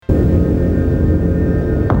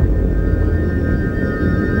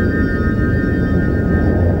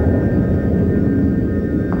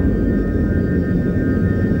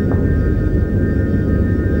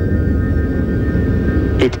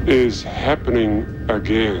is happening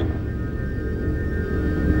again.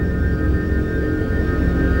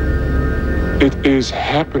 It is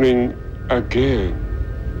happening again.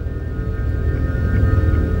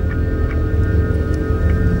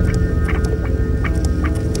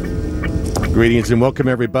 Greetings and welcome,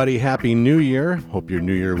 everybody. Happy New Year. Hope your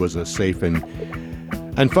New Year was a safe and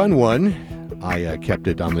fun one. I kept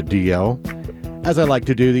it on the DL, as I like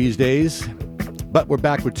to do these days. But we're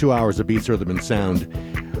back with 2 hours of beats, rhythm, and sound.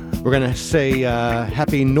 We're going to say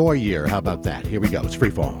Happy New Year. How about that? Here we go. It's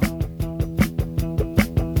FreeFall.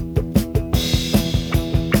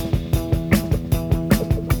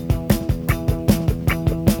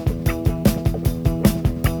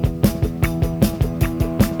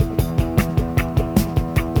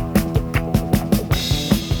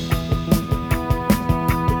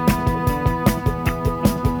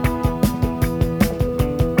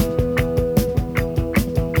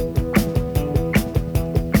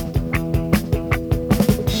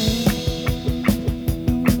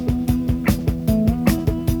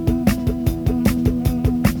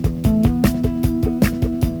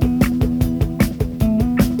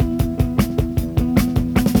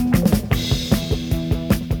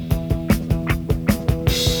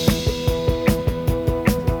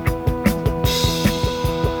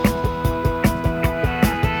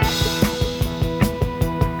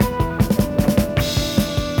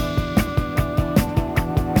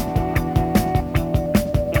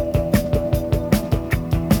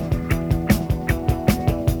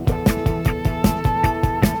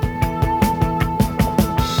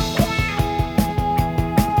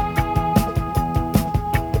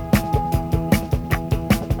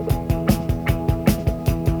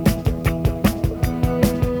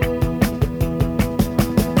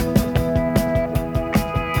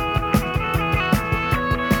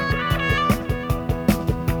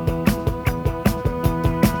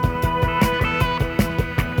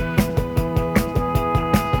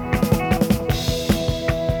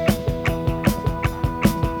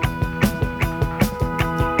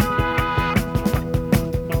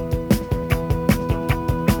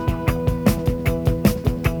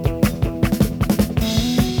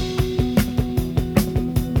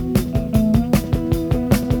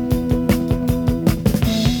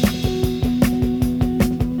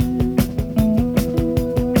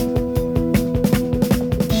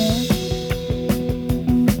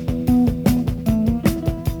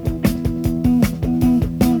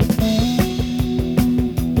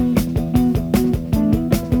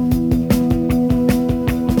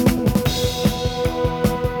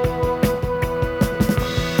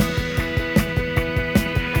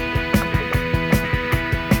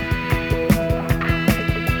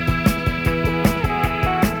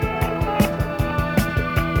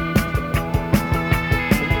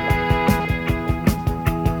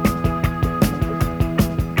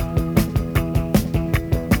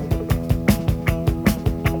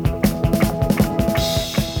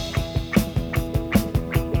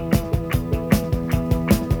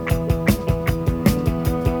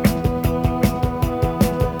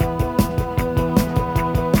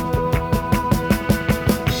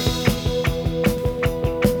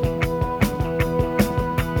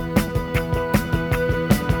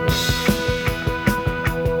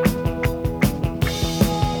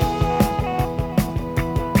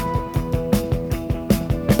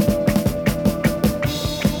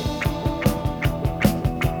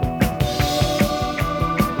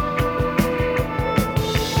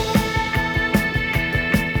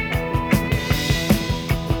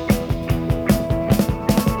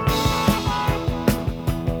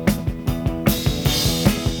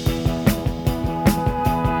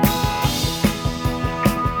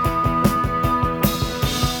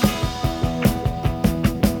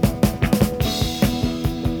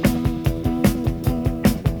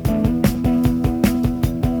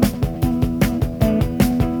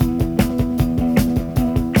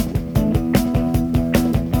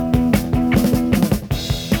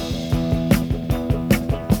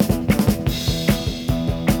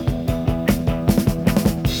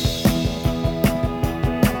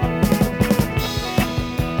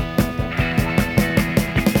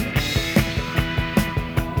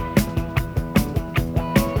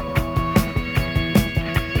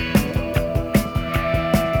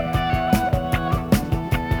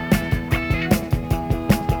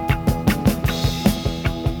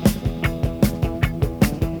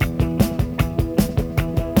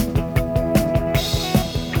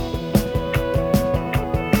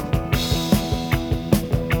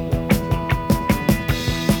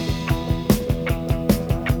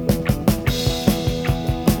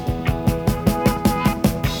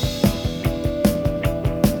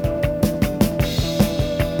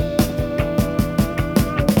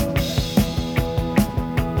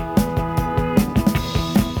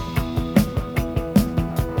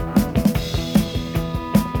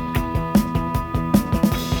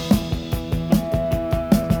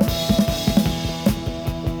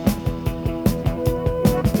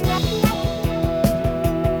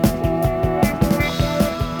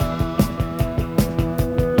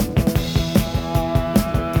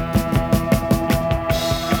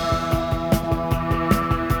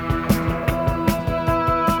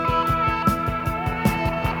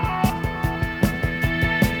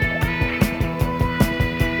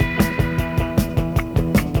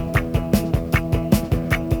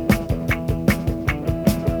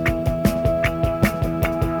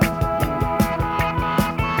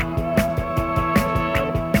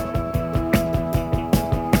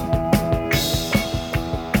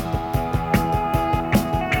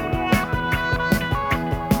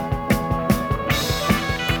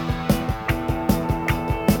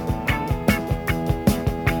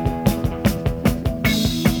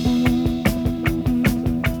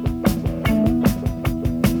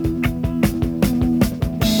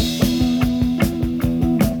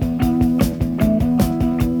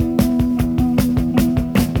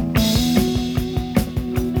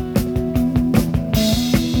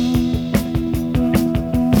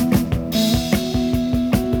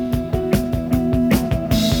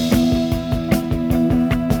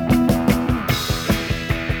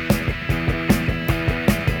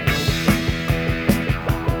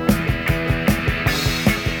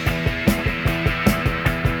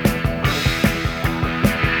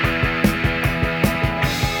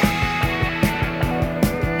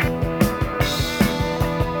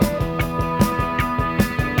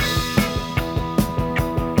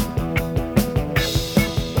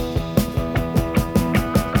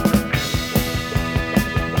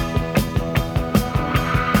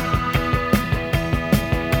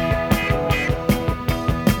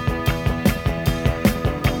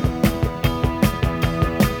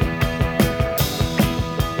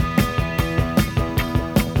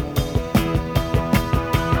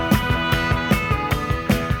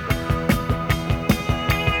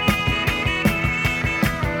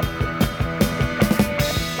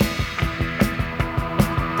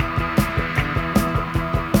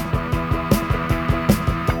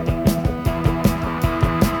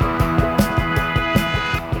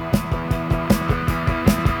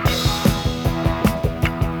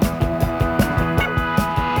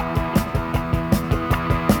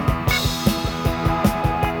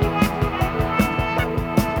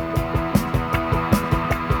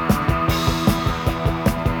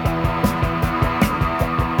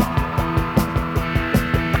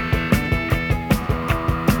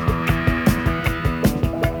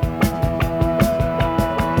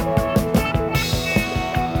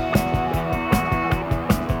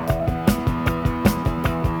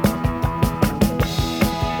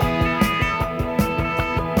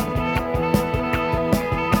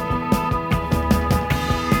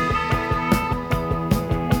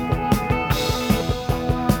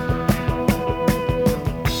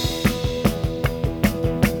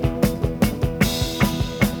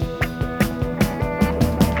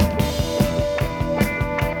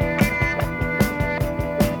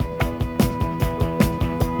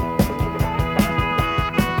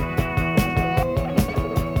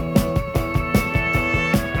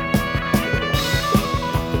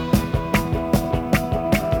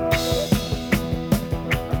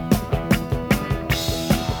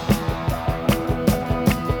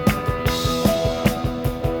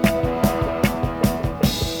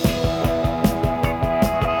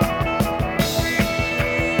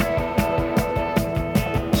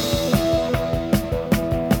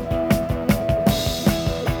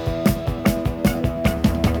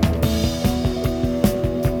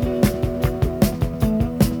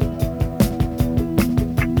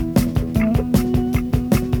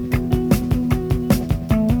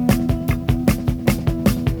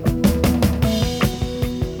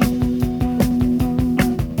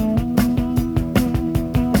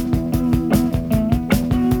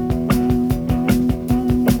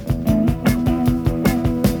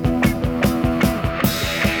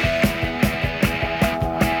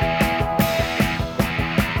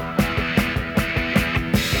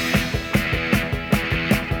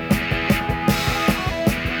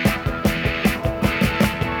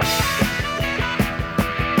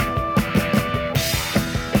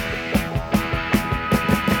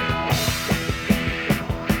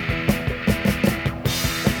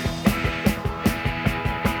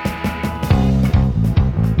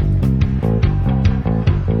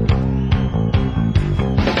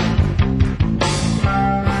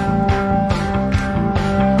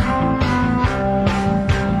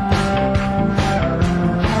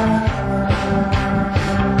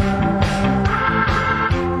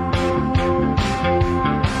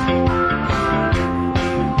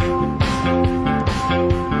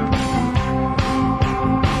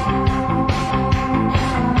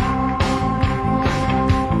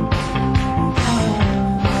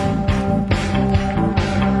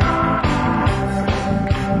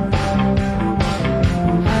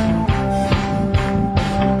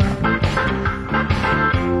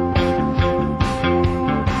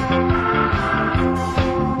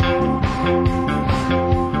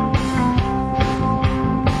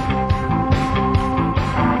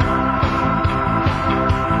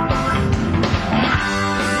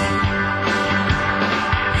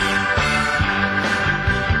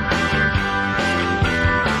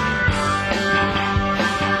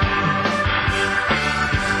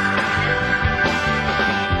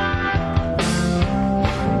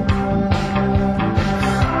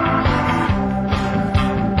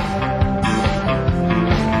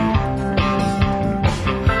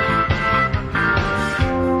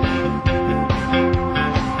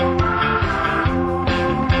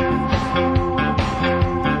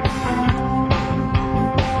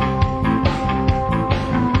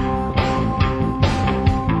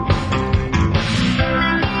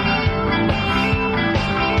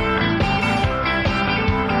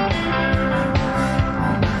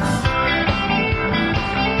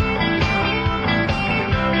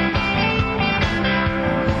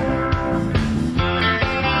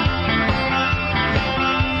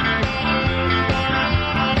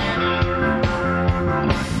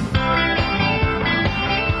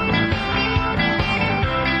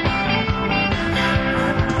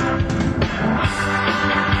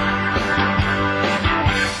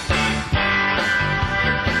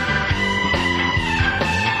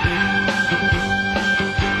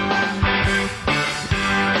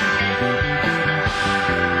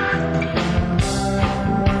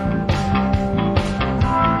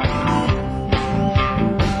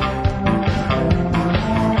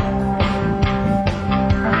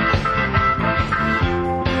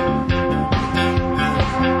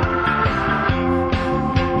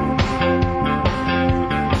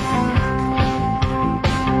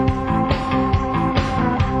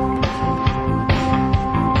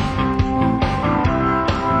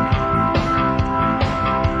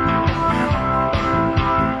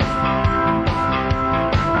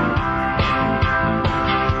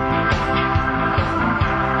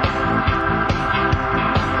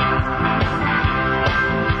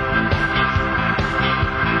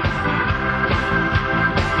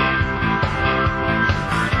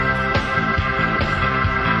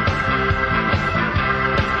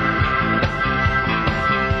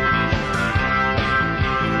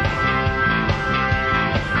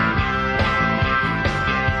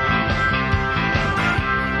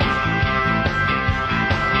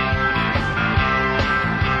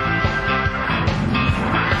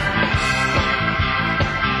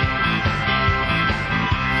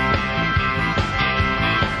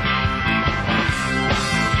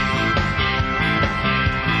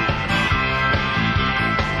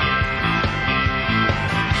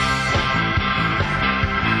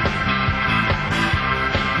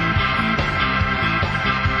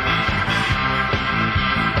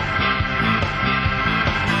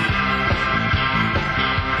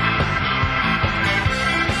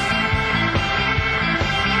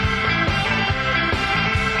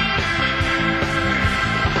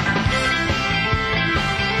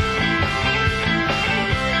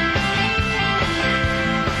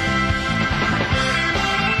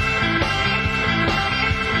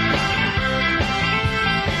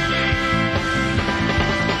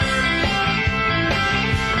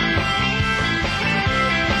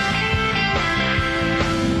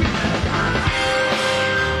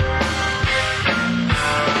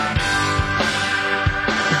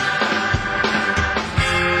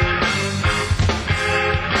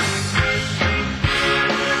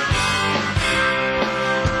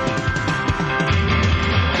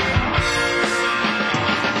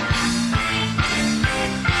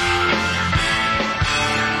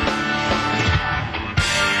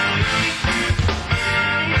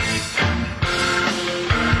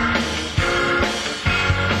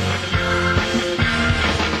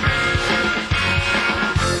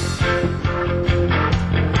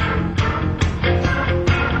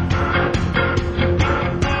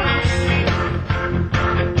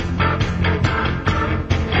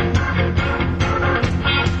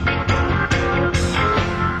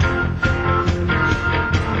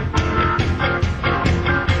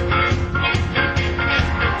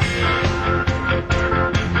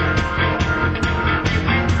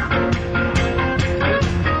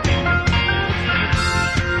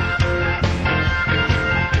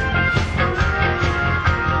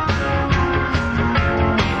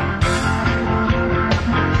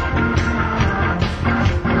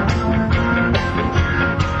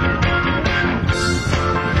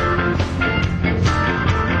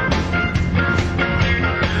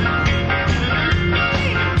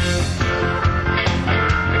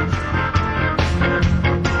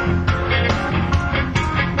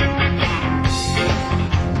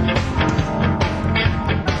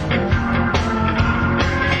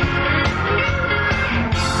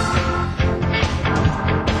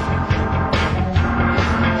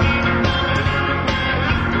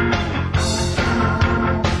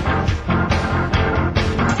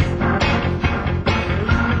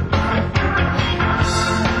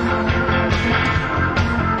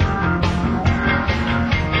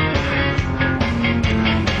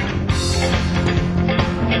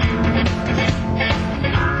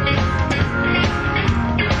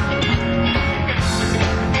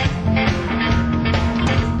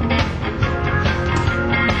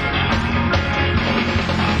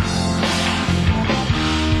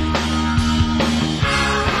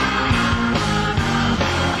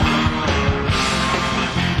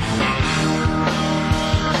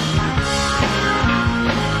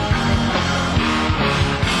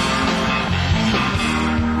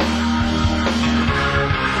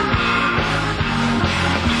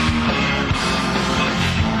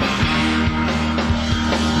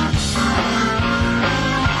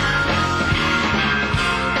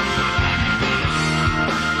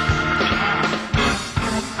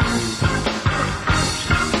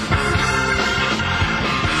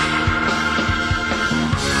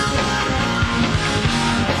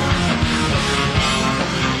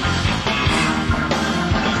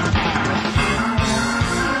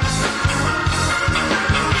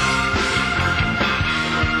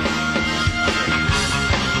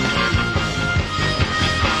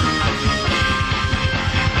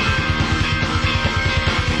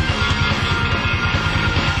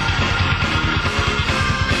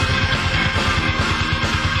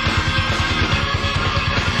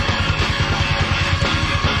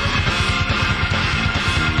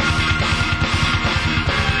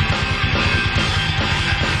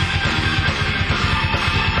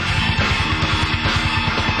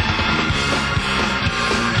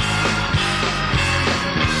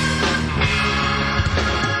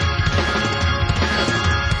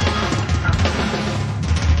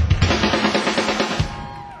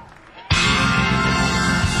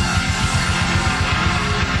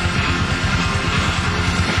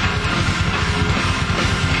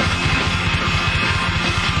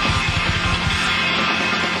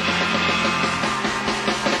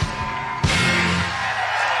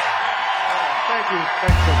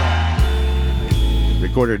 Thanks so much.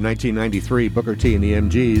 Recorded in 1993, Booker T and the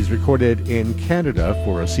MGs recorded in Canada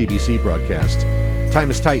for a CBC broadcast. Time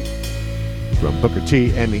is Tight from Booker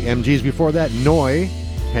T and the MGs. Before that, Noi,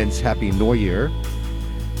 hence Happy New Year.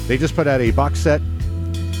 They just put out a box set,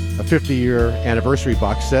 a 50-year anniversary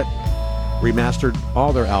box set, remastered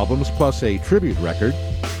all their albums, plus a tribute record.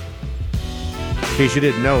 In case you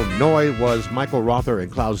didn't know, Noi was Michael Rother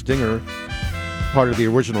and Klaus Dinger, part of the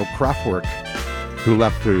original Kraftwerk, who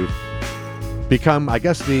left to become, I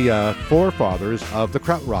guess, the forefathers of the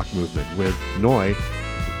krautrock movement with Noi,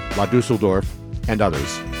 La Dusseldorf, and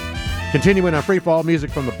others. Continuing on FreeFall,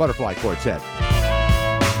 music from the Butterfly Quartet.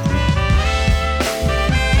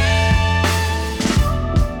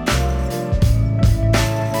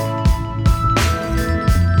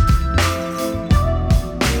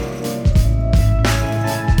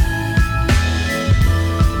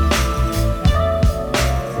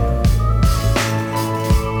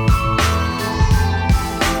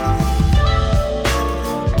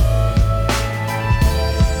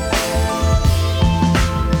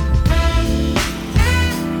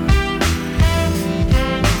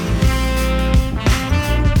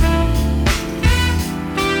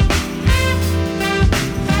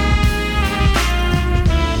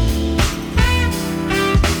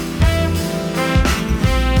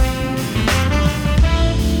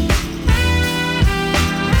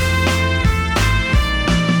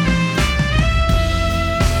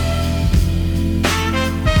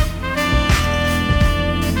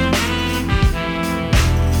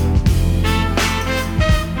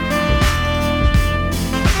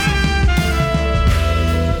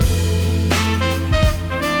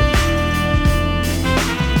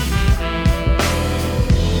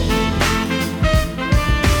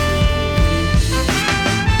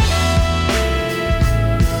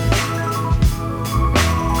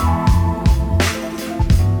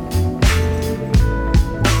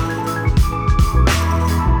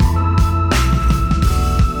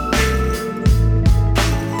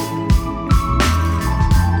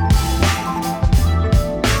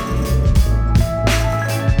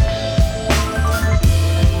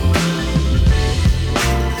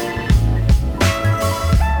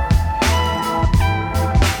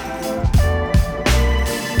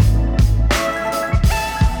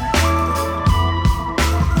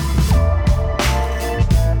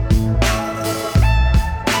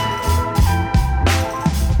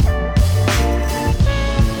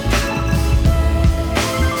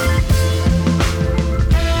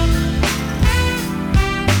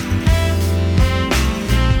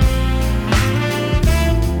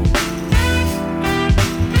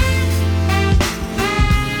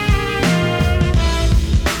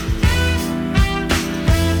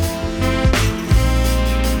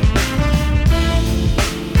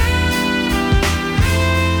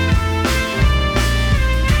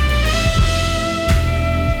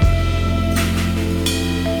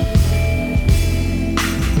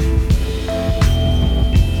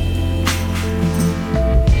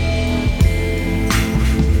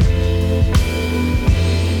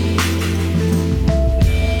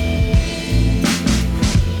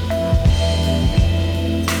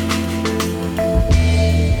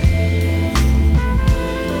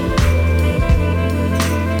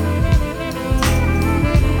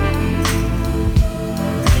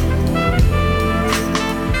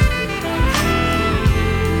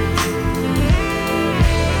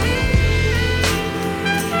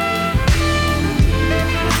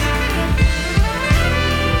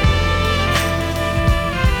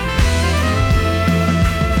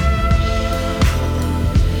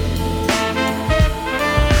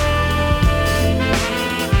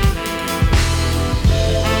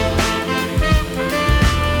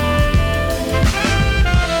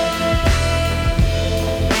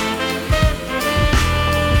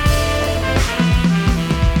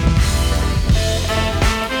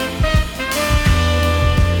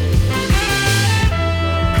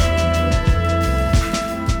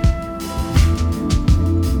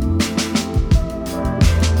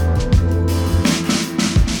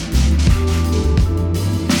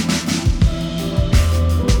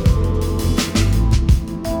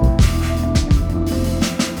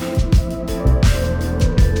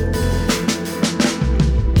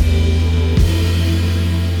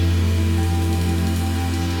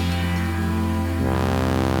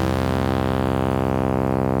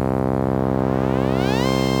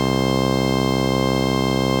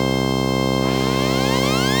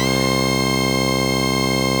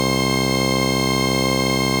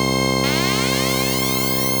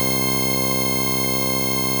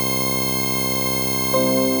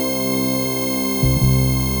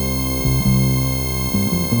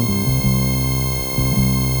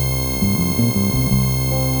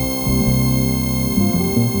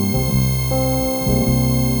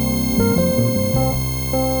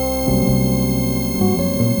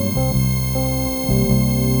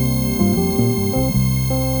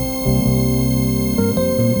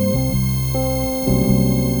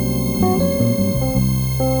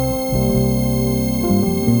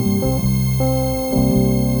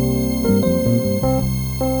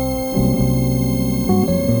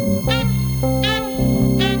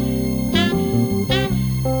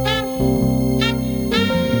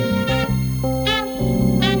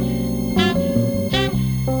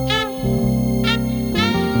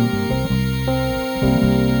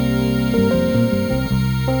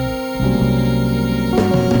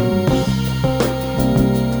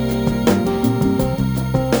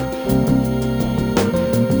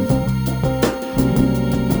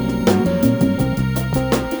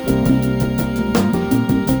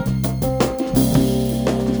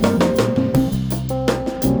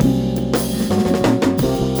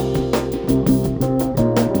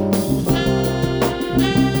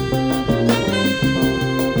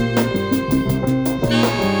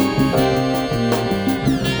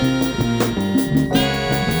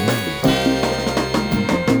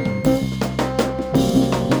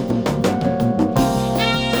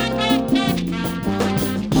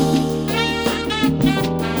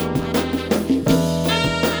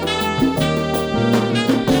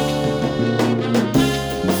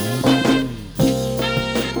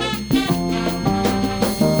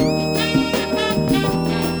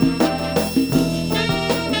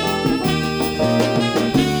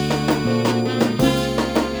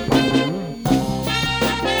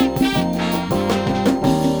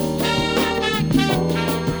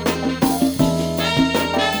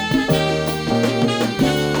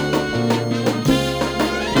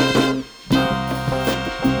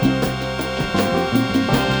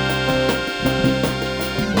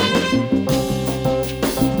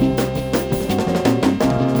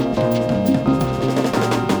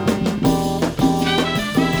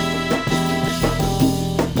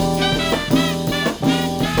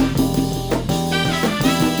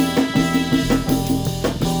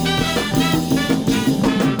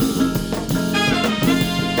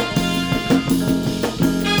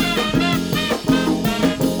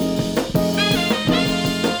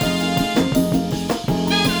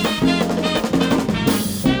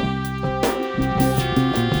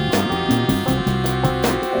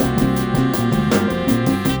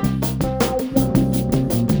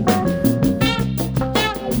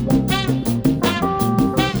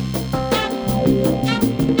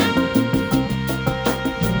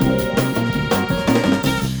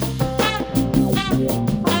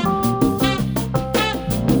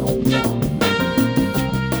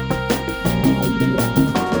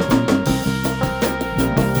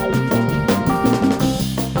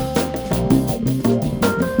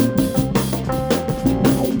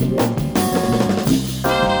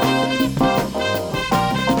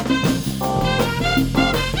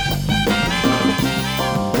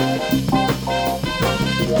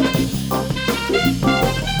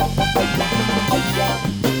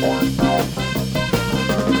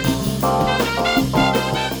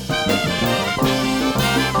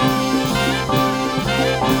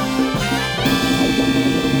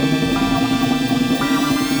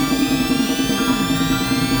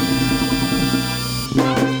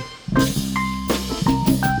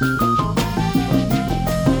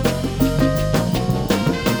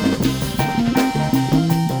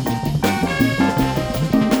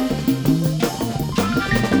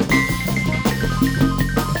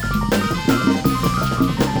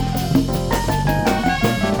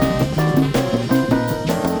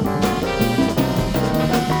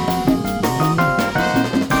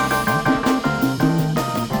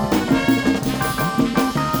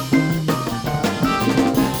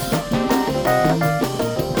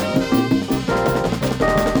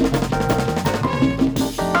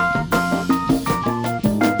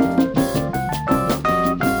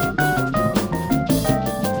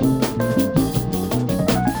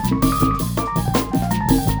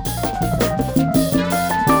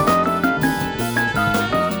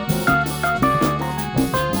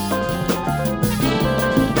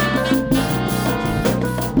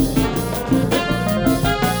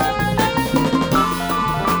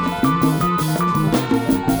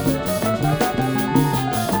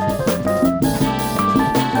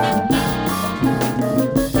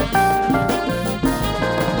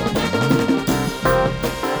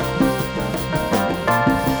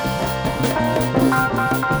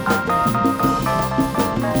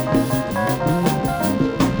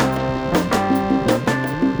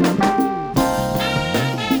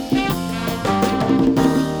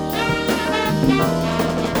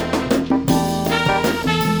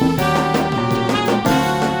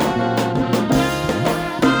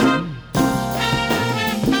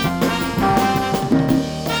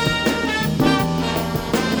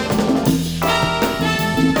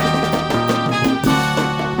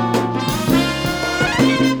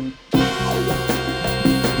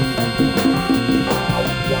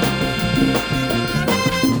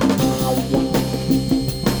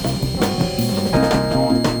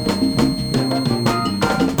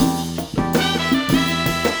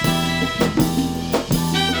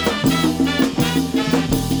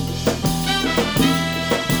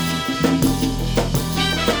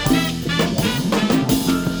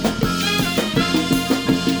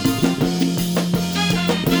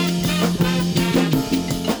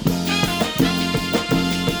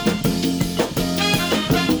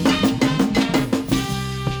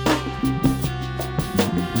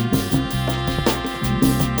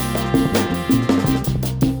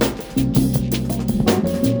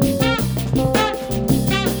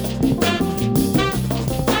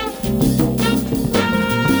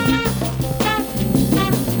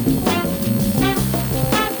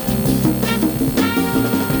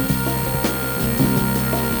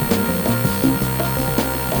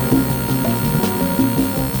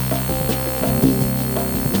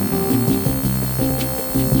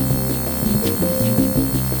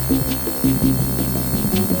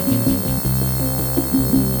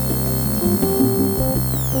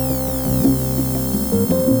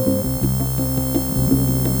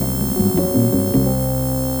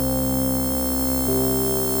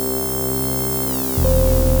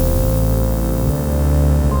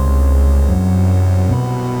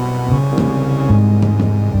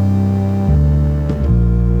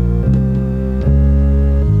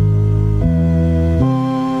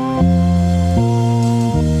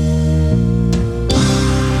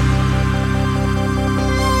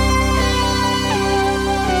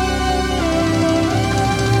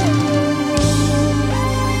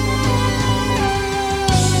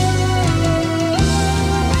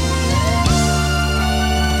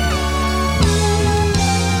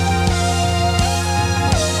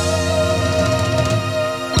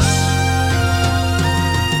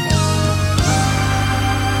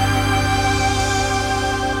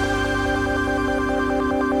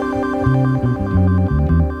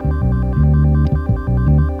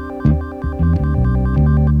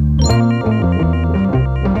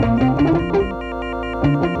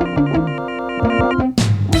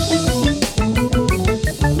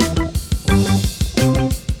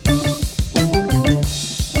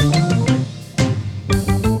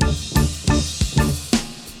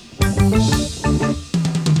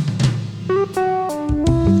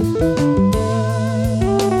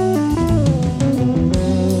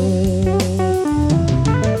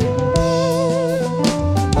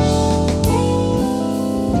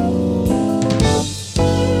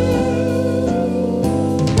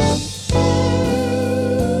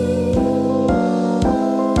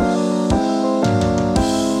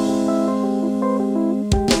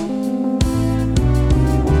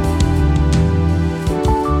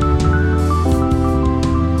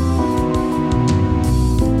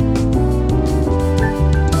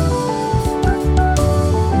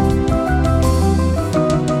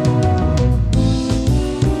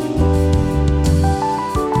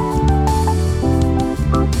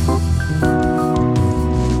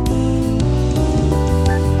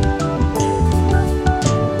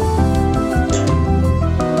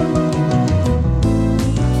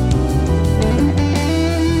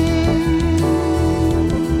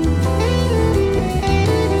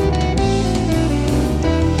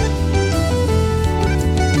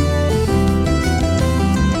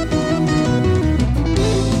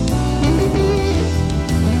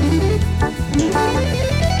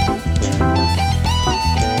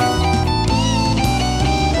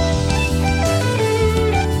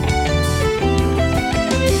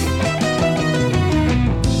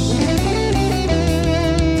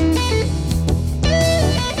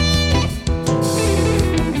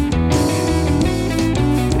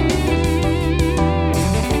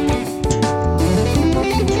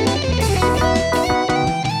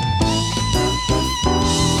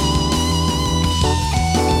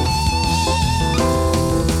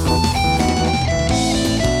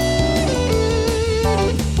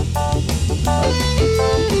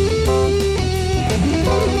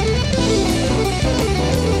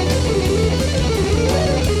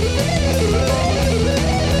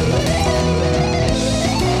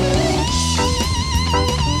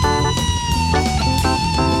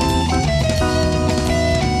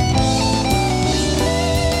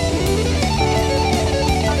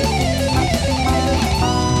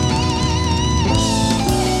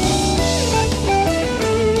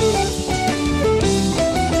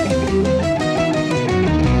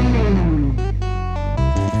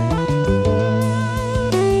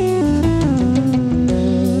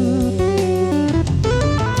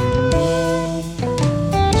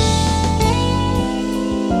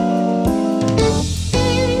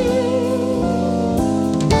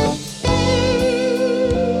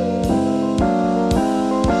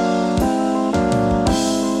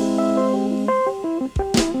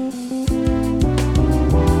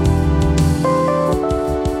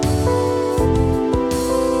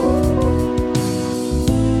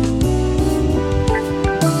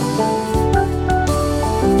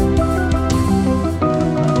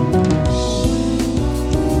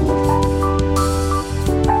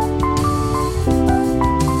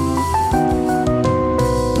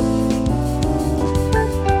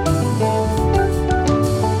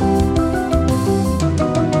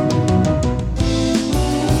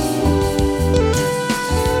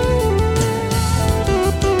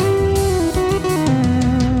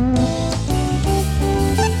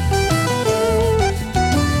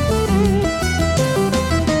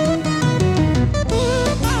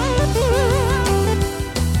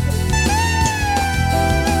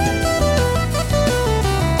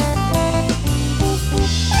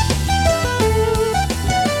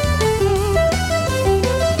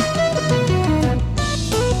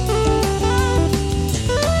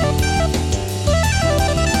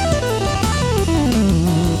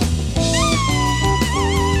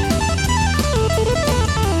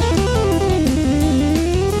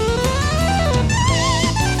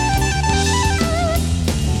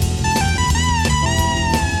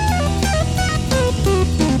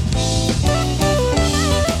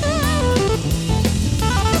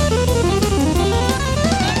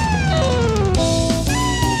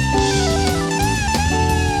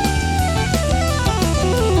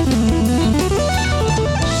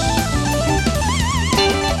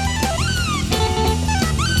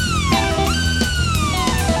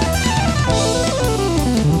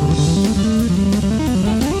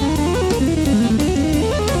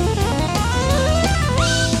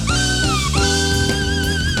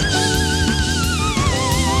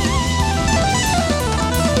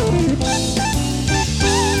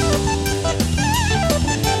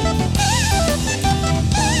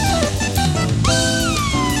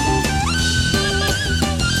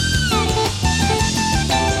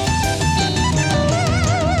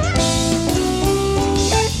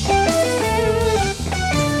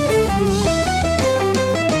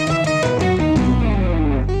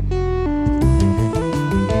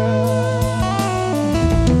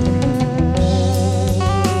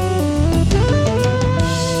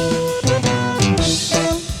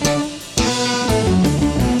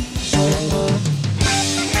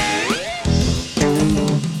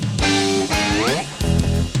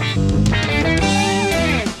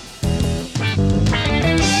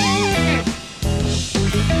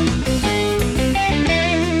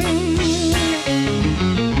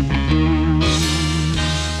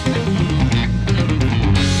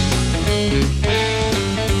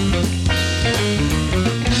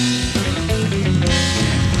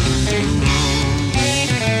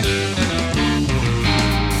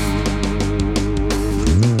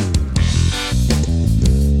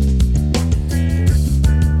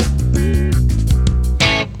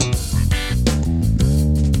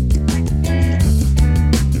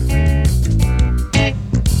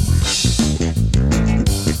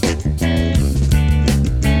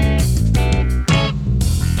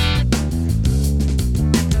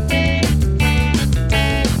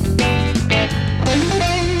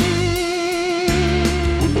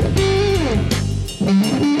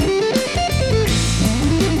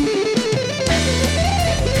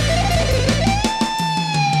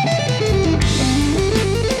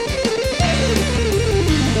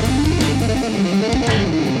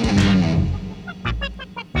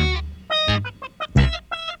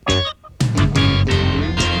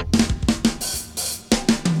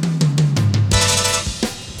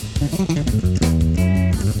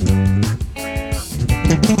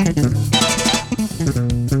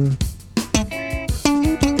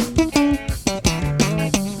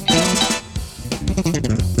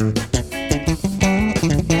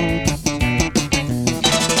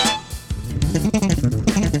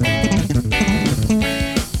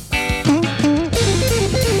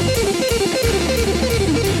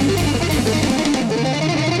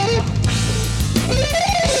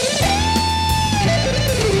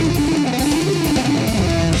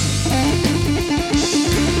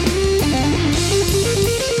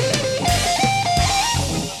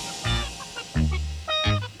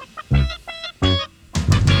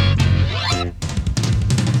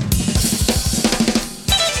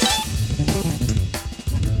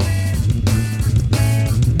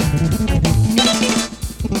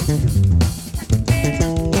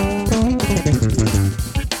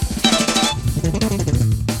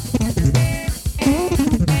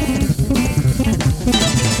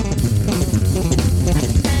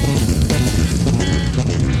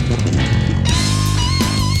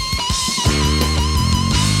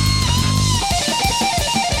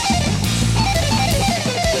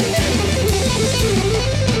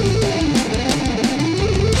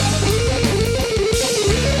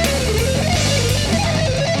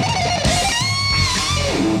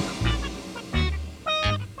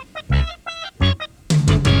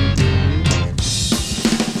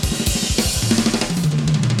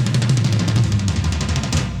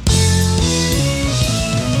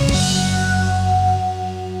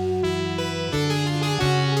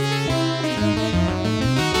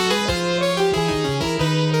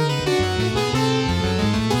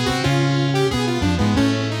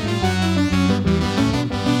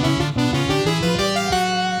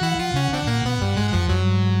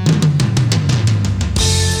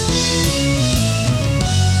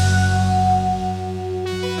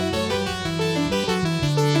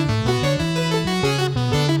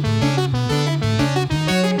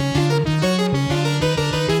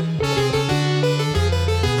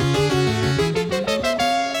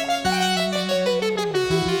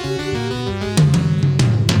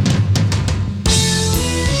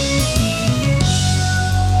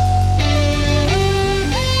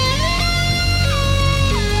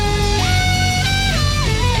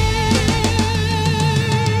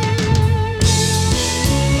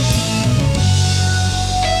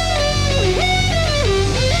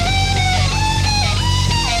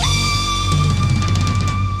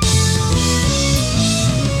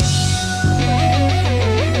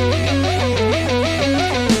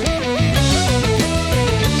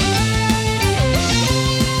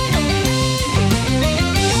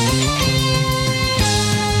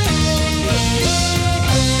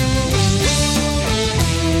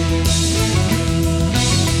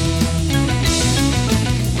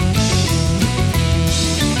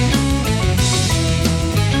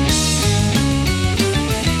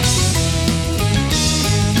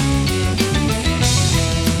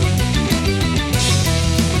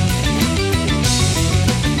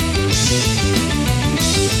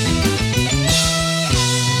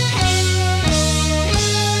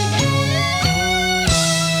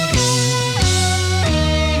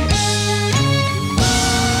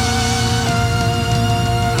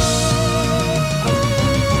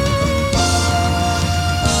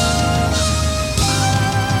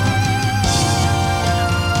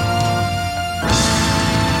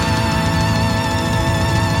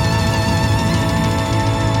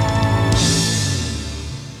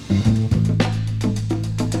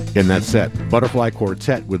 In that set, Butterfly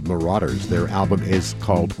Quartet with Marauders. Their album is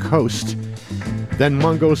called Coast. Then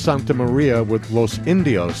Mongo Santamaria with Los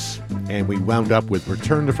Indios. And we wound up with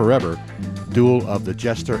Return to Forever, Duel of the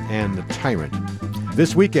Jester and the Tyrant.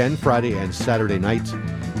 This weekend, Friday and Saturday night,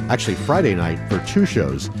 actually Friday night for 2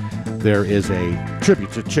 shows, there is a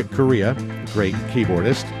tribute to Chick Corea, great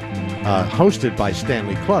keyboardist, hosted by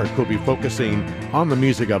Stanley Clarke, who'll be focusing on the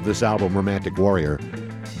music of this album, Romantic Warrior,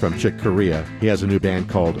 from Chick Corea. He has a new band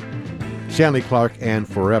called Stanley Clarke and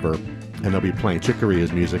Forever, and they'll be playing Chick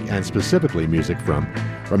Corea's music and specifically music from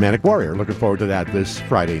Romantic Warrior. Looking forward to that this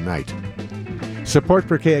Friday night. Support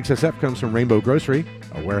for KXSF comes from Rainbow Grocery,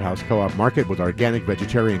 a warehouse co-op market with organic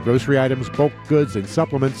vegetarian grocery items, bulk goods, and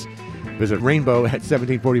supplements. Visit Rainbow at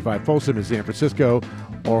 1745 Folsom in San Francisco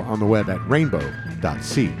or on the web at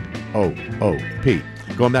rainbow.coop.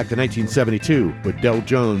 Going back to 1972 with Del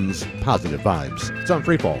Jones' Positive Vibes. It's on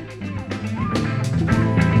FreeFall.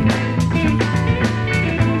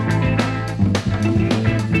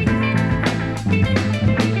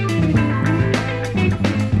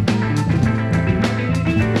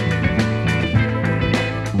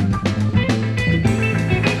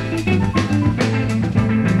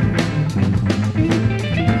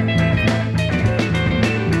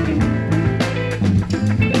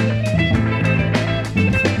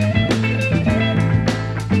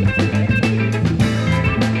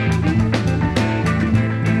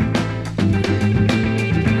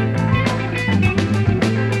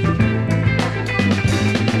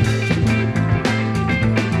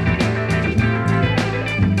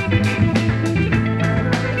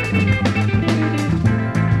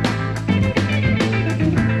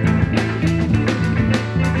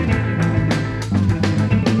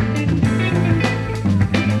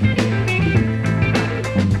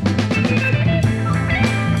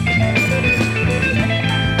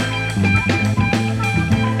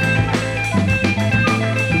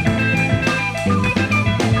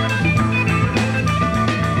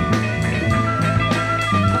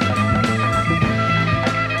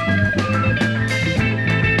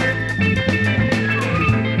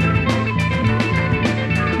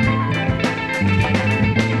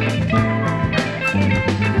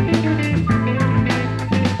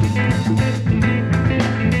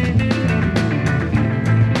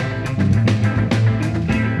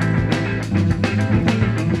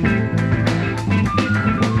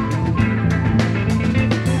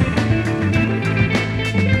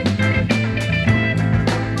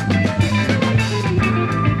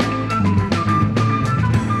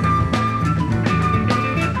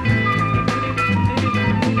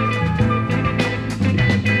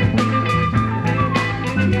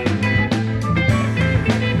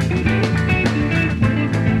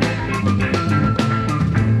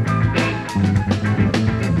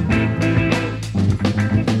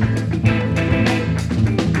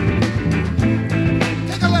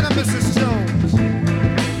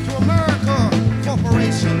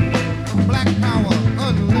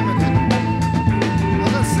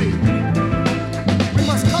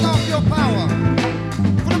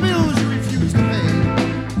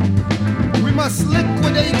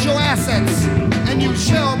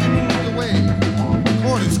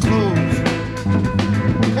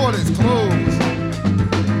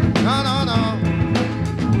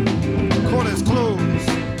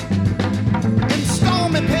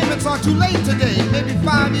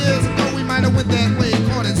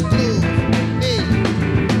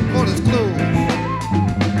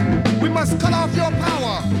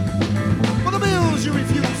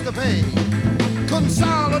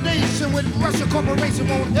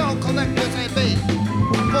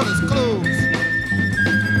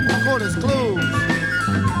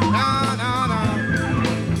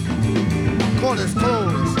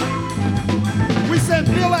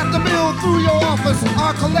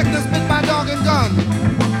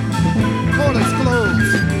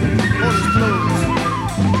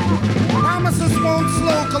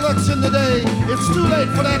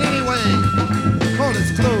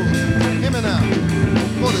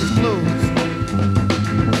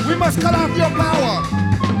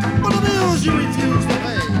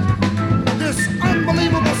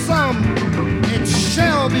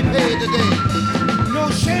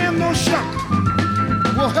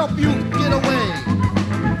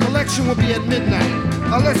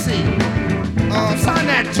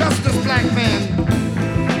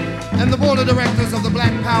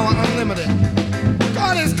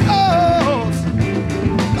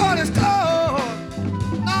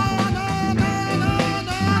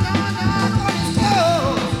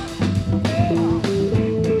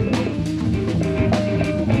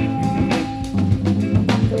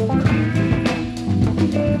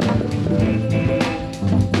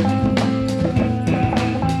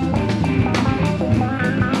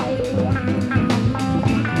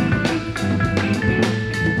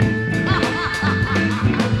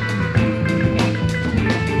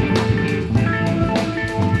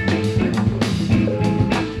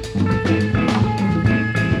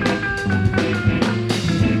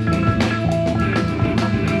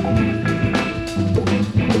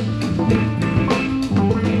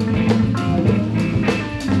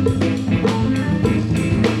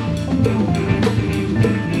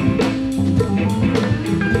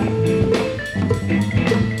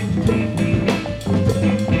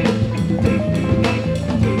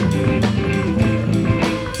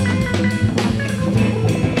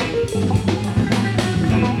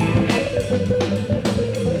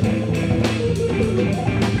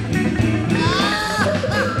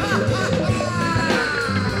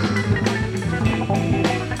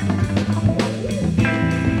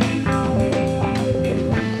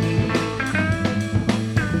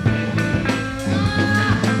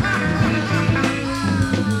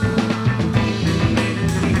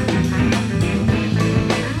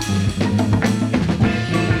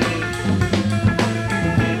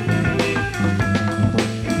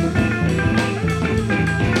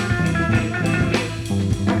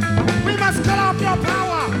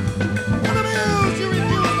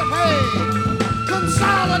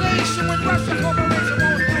 combination with Russia Corporation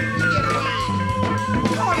won't help you get away.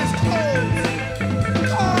 Court is closed.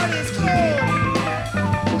 Court is closed.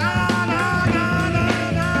 Nah, nah, nah,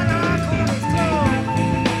 nah, nah, nah. Court is closed.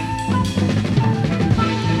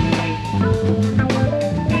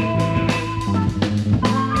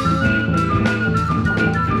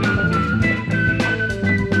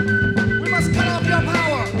 We must cut off your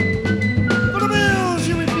power for the bills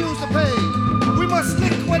you refuse to pay. We must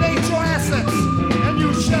liquidate your assets, and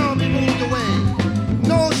you shall be moved.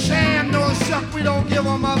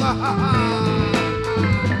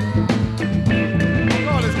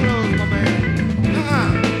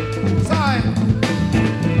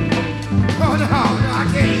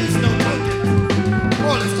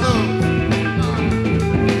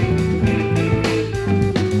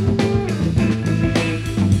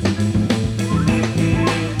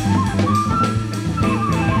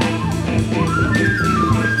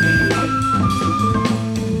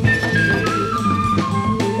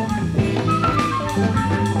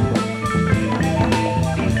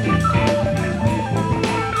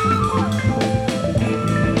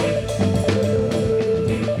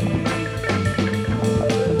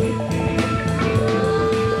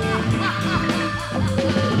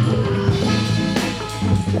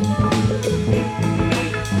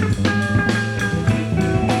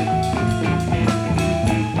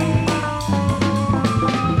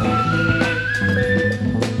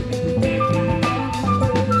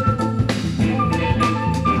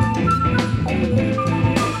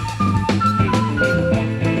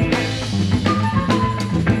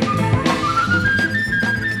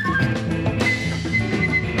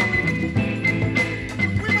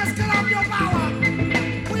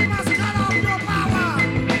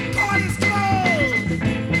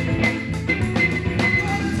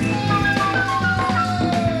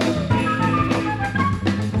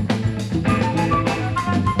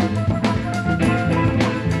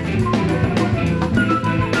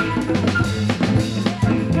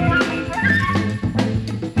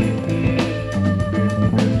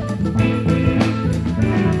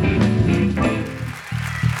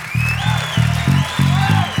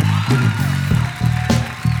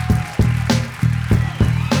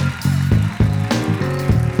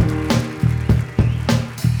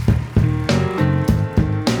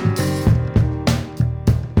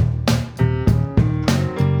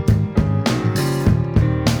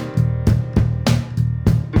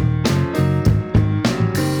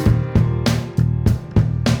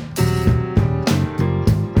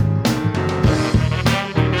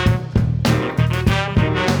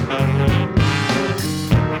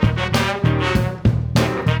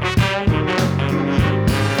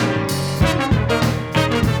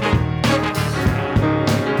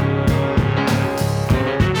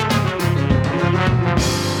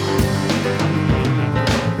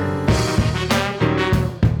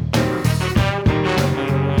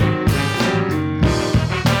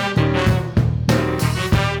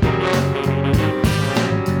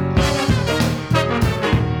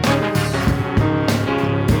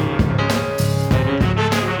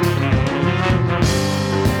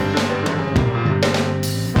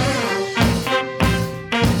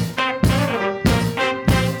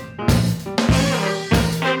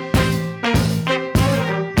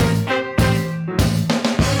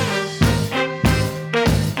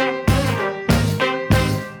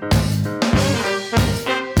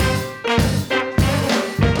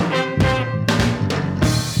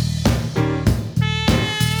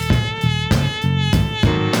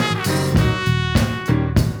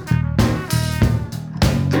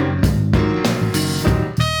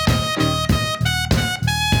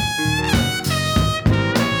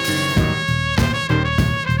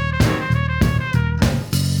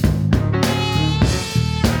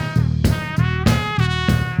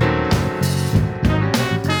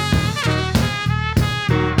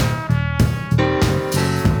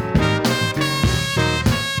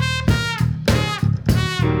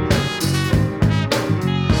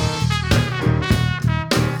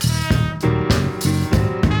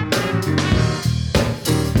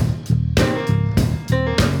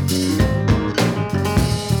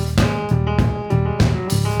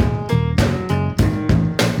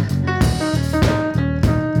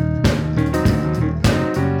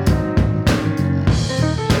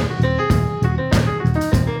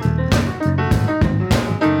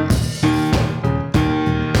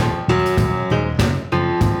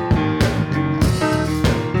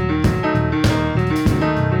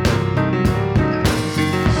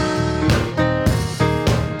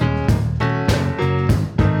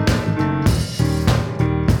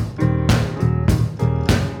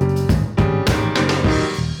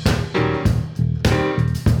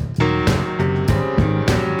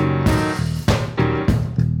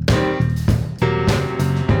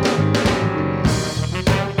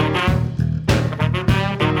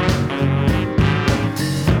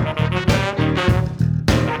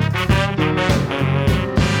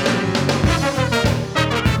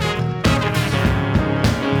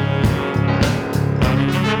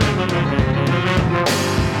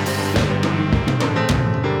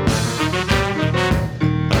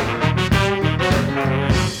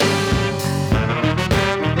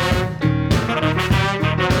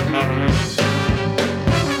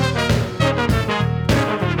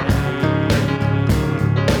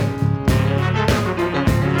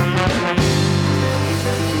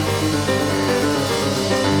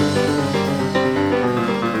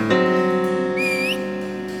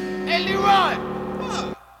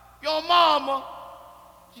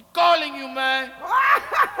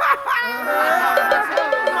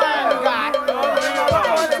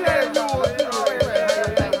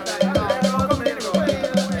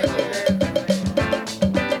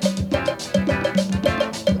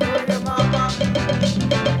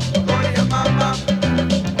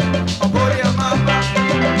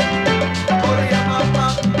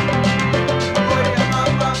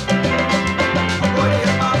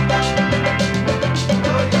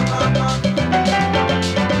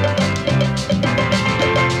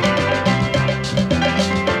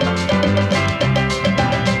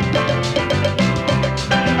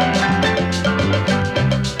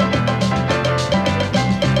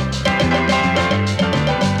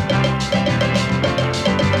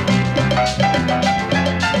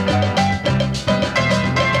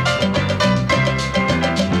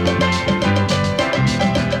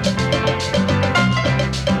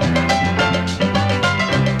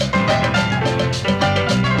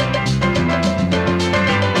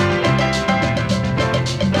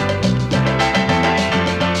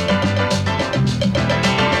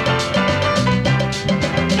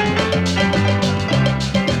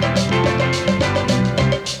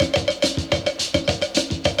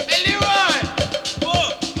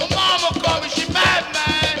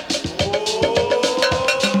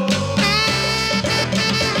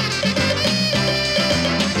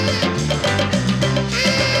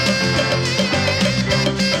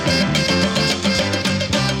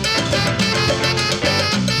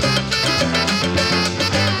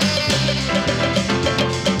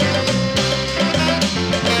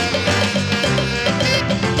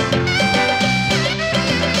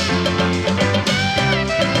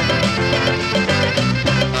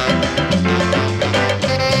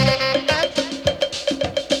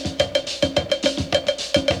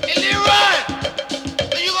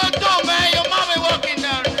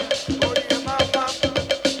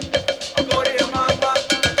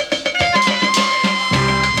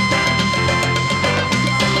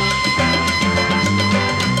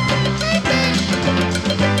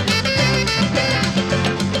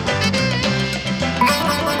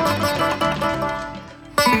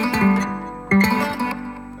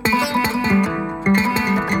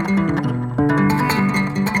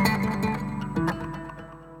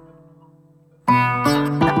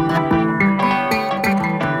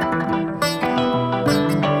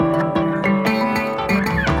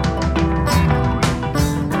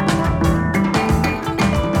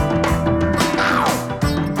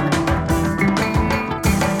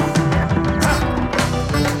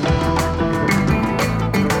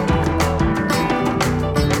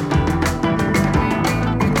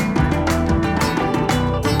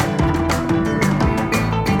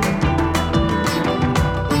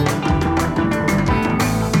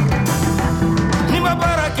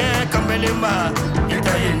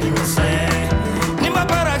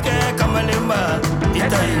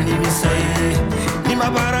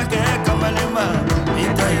 Kamelema,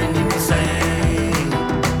 itaini misai.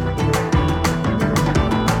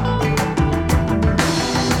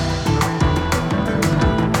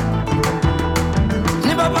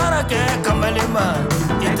 Nima baraka Kamelema,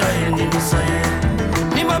 itaini misai.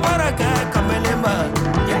 Nima baraka Kamelema,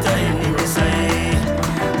 itaini misai.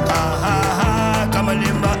 Ha ha ha,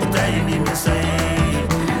 Kamelema, itaini misai.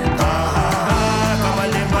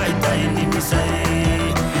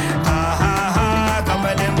 Ha ha ha,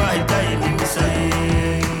 Kamelema, itaini misai.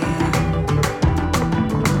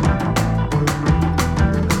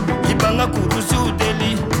 Ibanga kurusi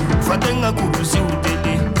uteli, fatenga kurusi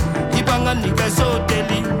uteli. Ibanga nika so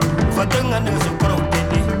uteli, fatenga nika so kora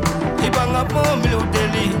uteli. Ibanga pomile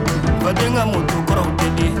uteli, fatenga mutu kora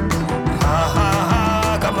uteli. Ha ha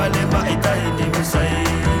ha, Kamelema itaini misai.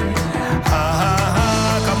 Ha ha ha,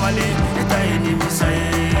 Kamale itaini misai.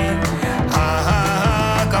 Ha ha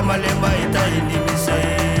ha, Kamelema itaini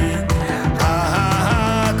misai. Ha ha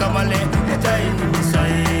ha, Kamale itaini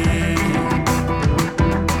misai.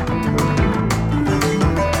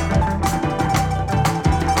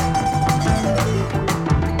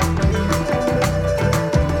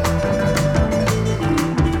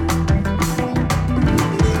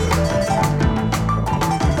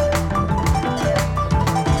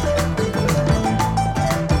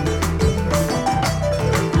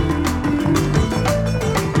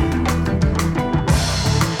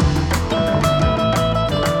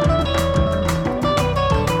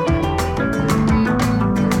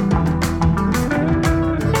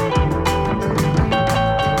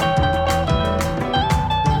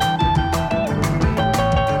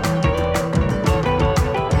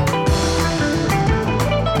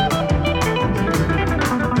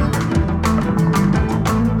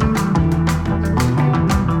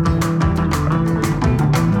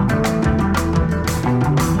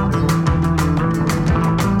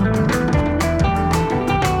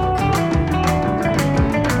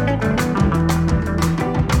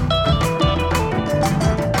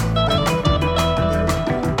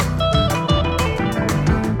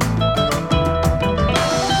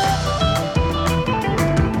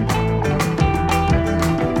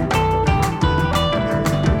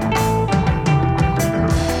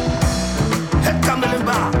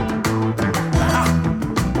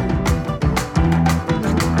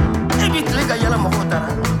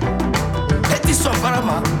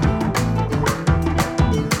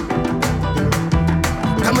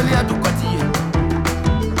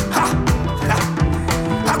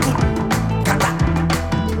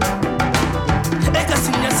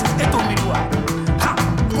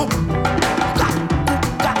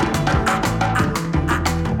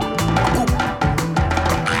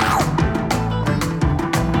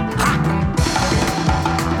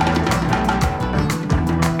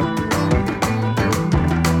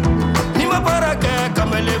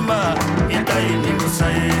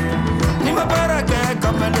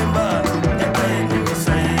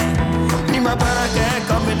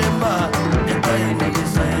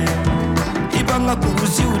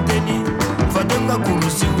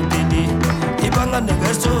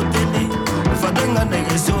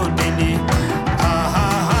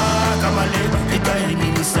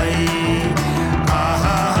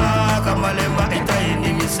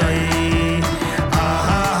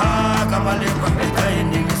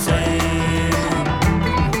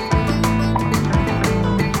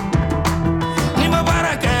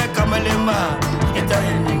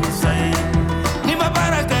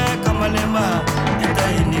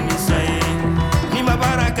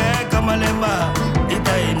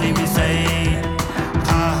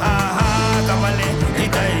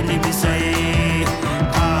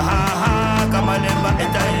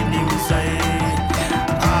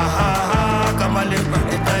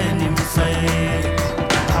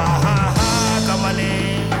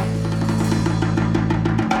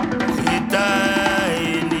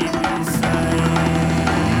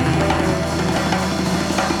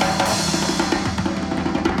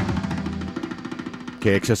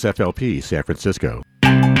 KXSFLP, San Francisco.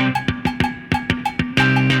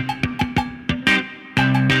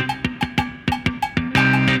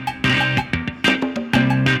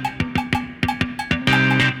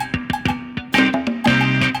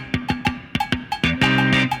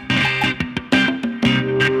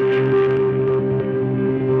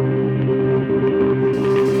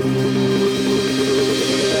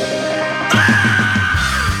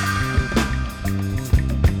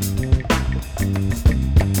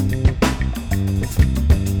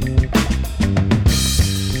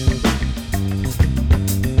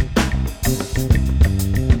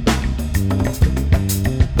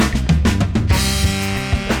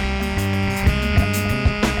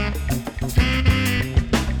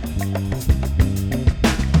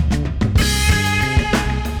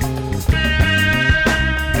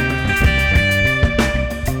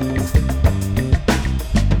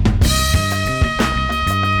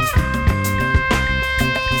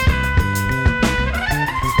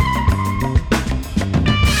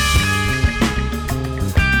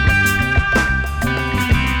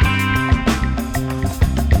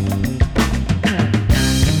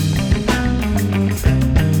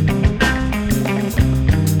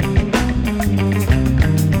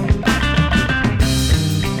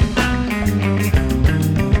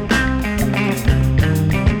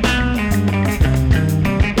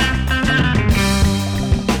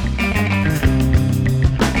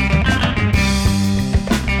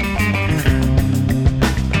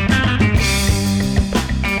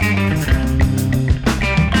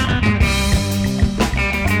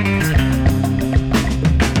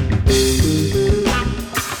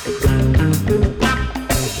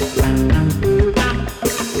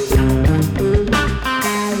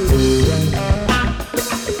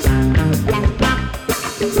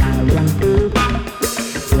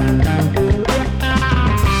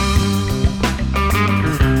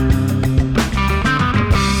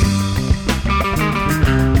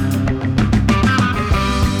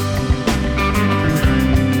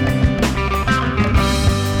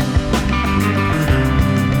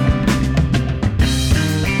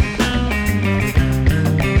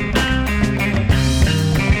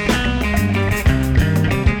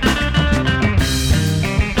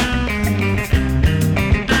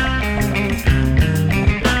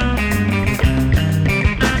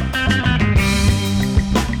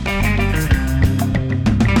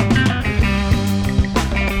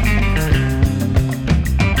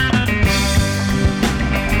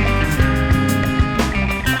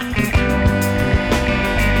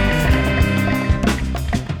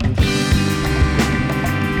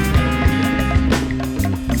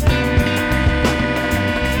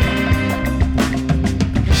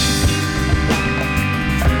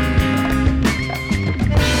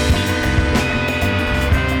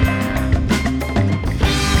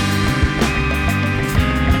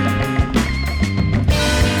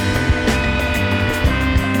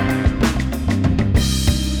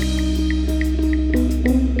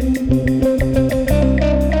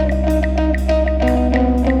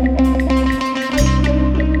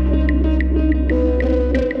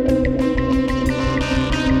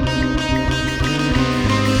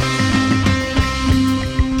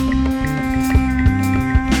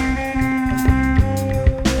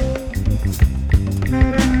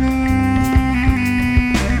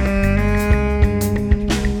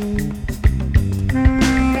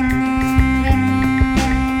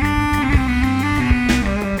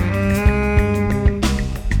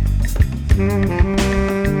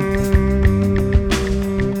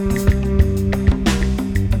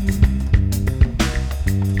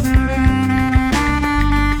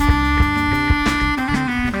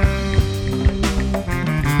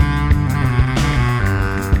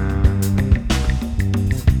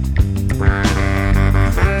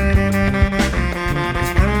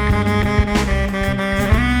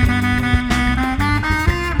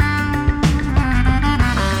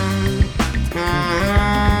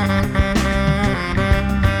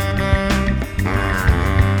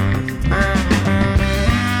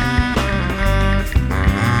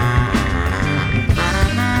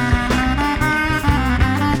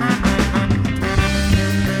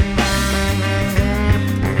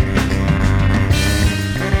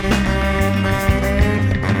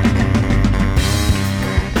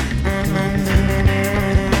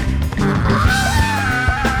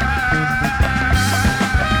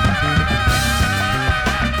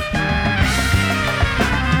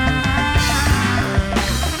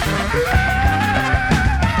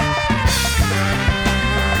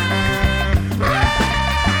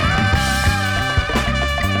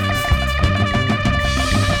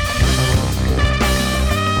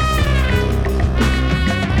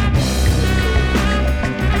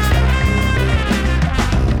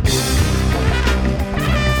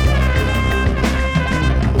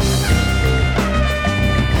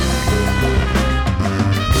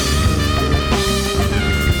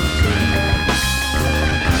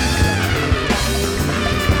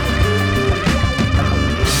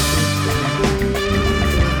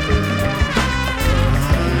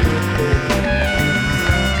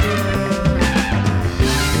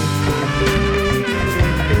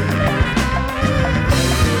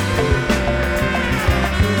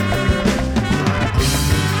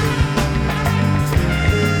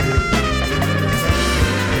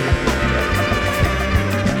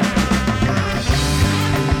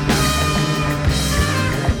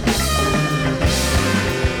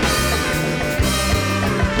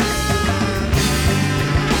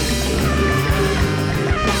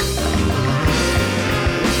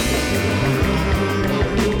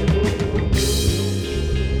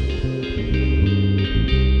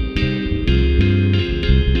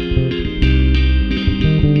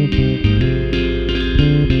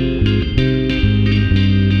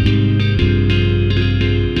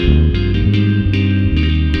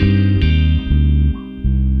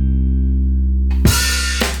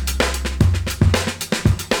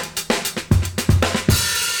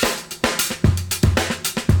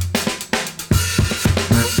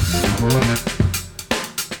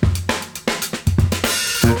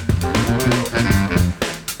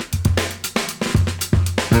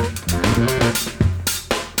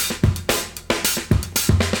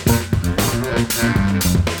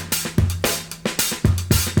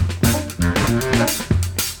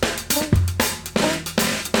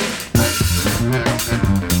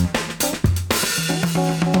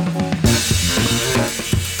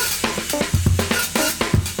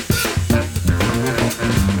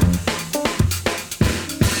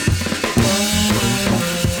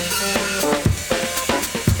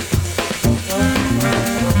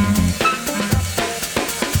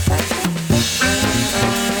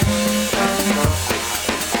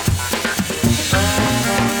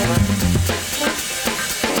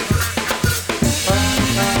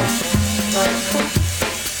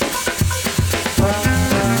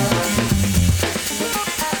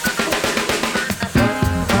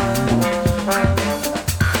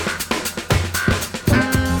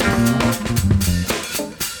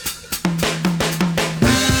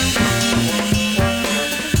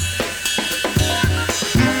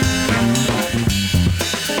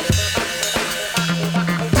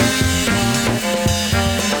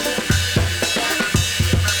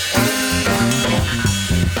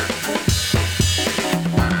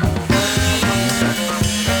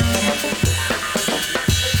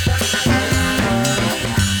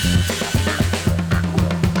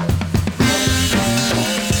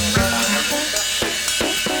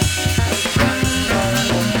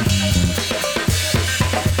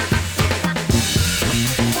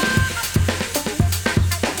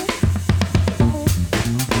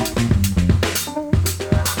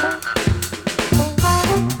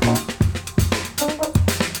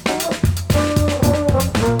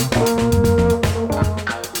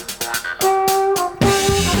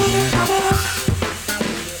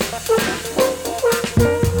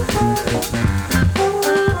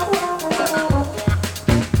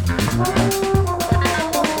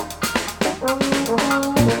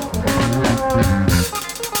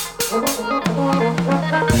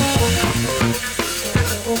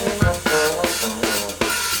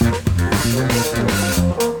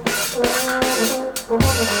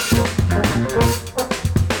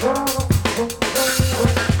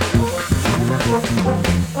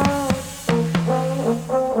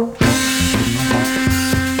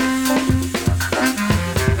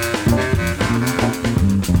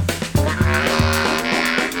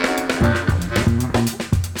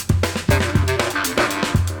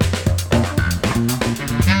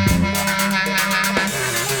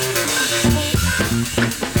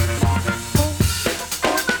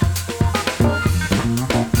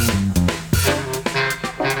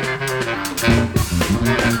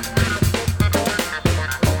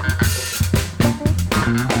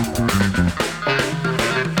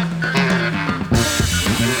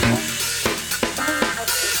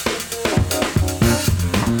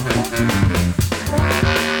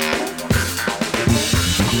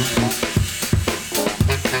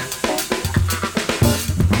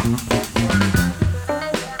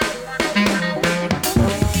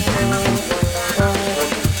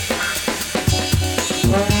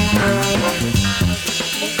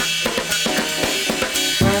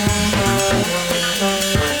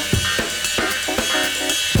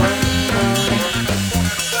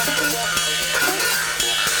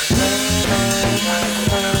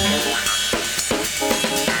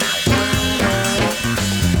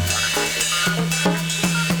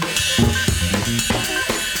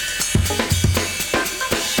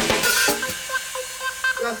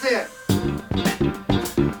 That's it.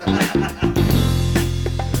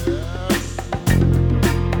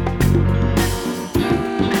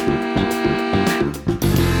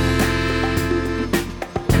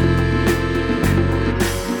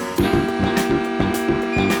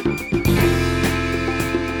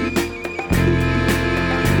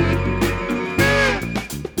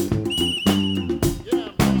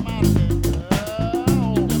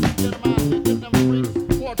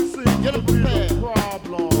 Get them prepared.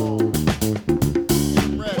 Problem.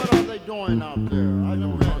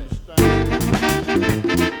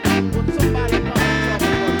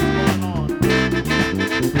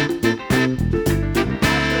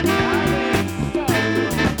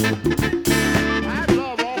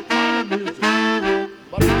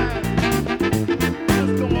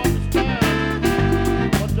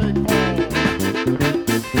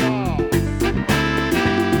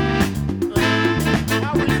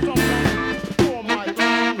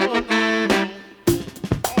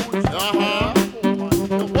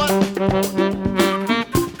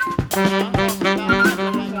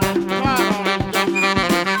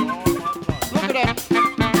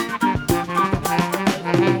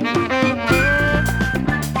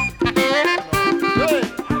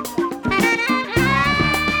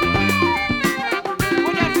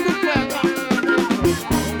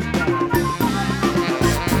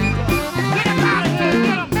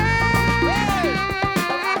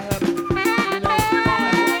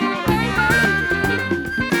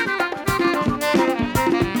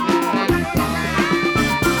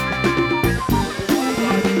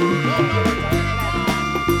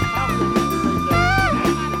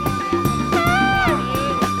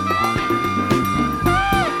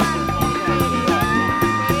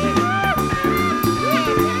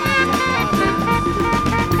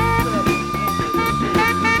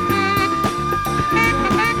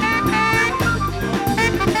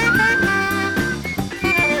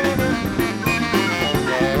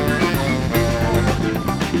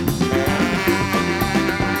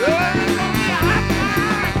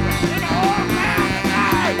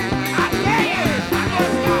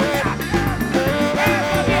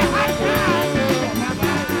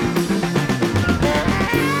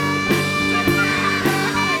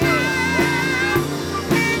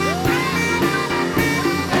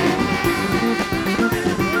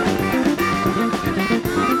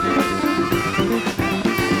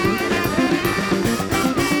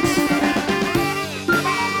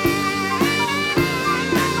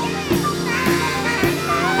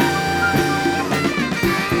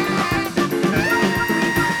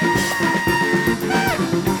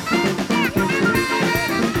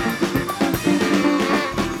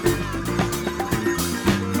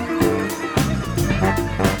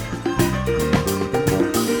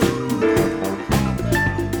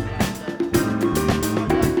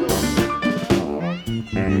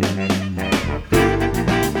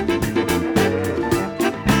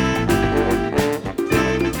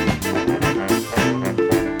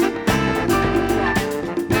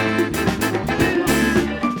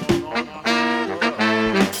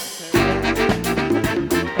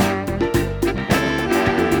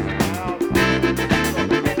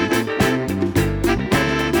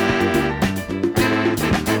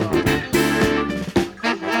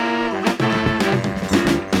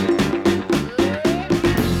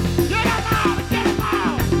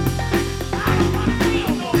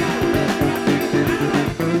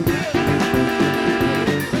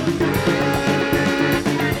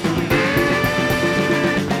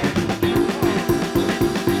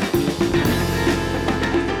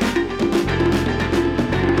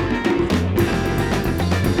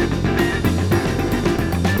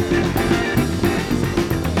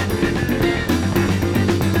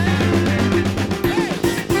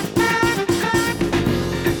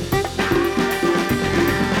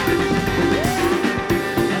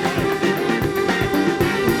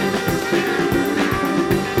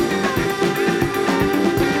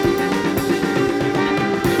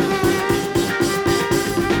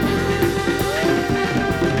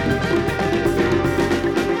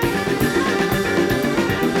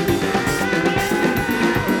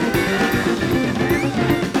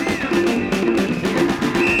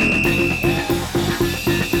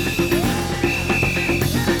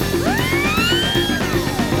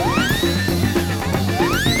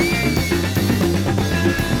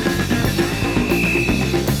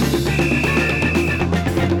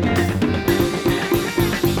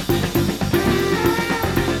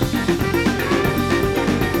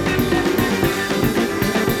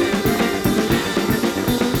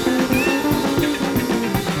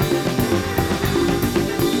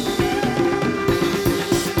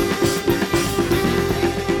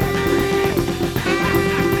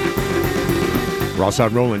 Ross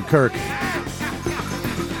on Roland Kirk.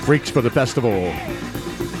 Freaks for the Festival.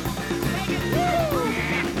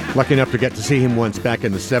 Lucky enough to get to see him once back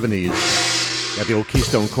in the 70s at the old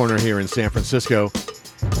Keystone Corner here in San Francisco.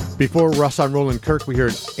 Before Ross on Roland Kirk, we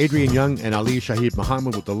heard Adrian Younge and Ali Shaheed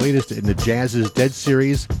Muhammad with the latest in the Jazz is Dead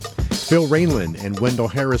series. Phil Rainland and Wendell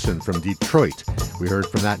Harrison from Detroit. We heard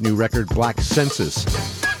from that new record, Black Census.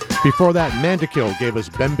 Before that, MANDAKIL gave us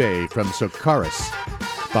Bembe from Sokaris.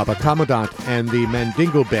 Baba Commandant and the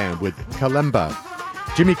Mandingo Band with Kameleba.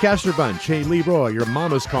 Jimmy Castor Bunch, Hey Leroy, Your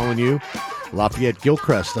Mama's Calling You. Lafayette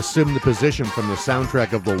Gilchrist assumed the position from the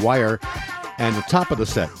soundtrack of The Wire. And the top of the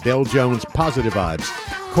set, Dale Jones' Positive Vibes.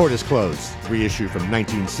 Court is Closed, reissue from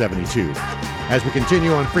 1972. As we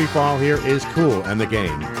continue on FreeFall, here is Kool and the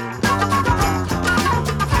Gang.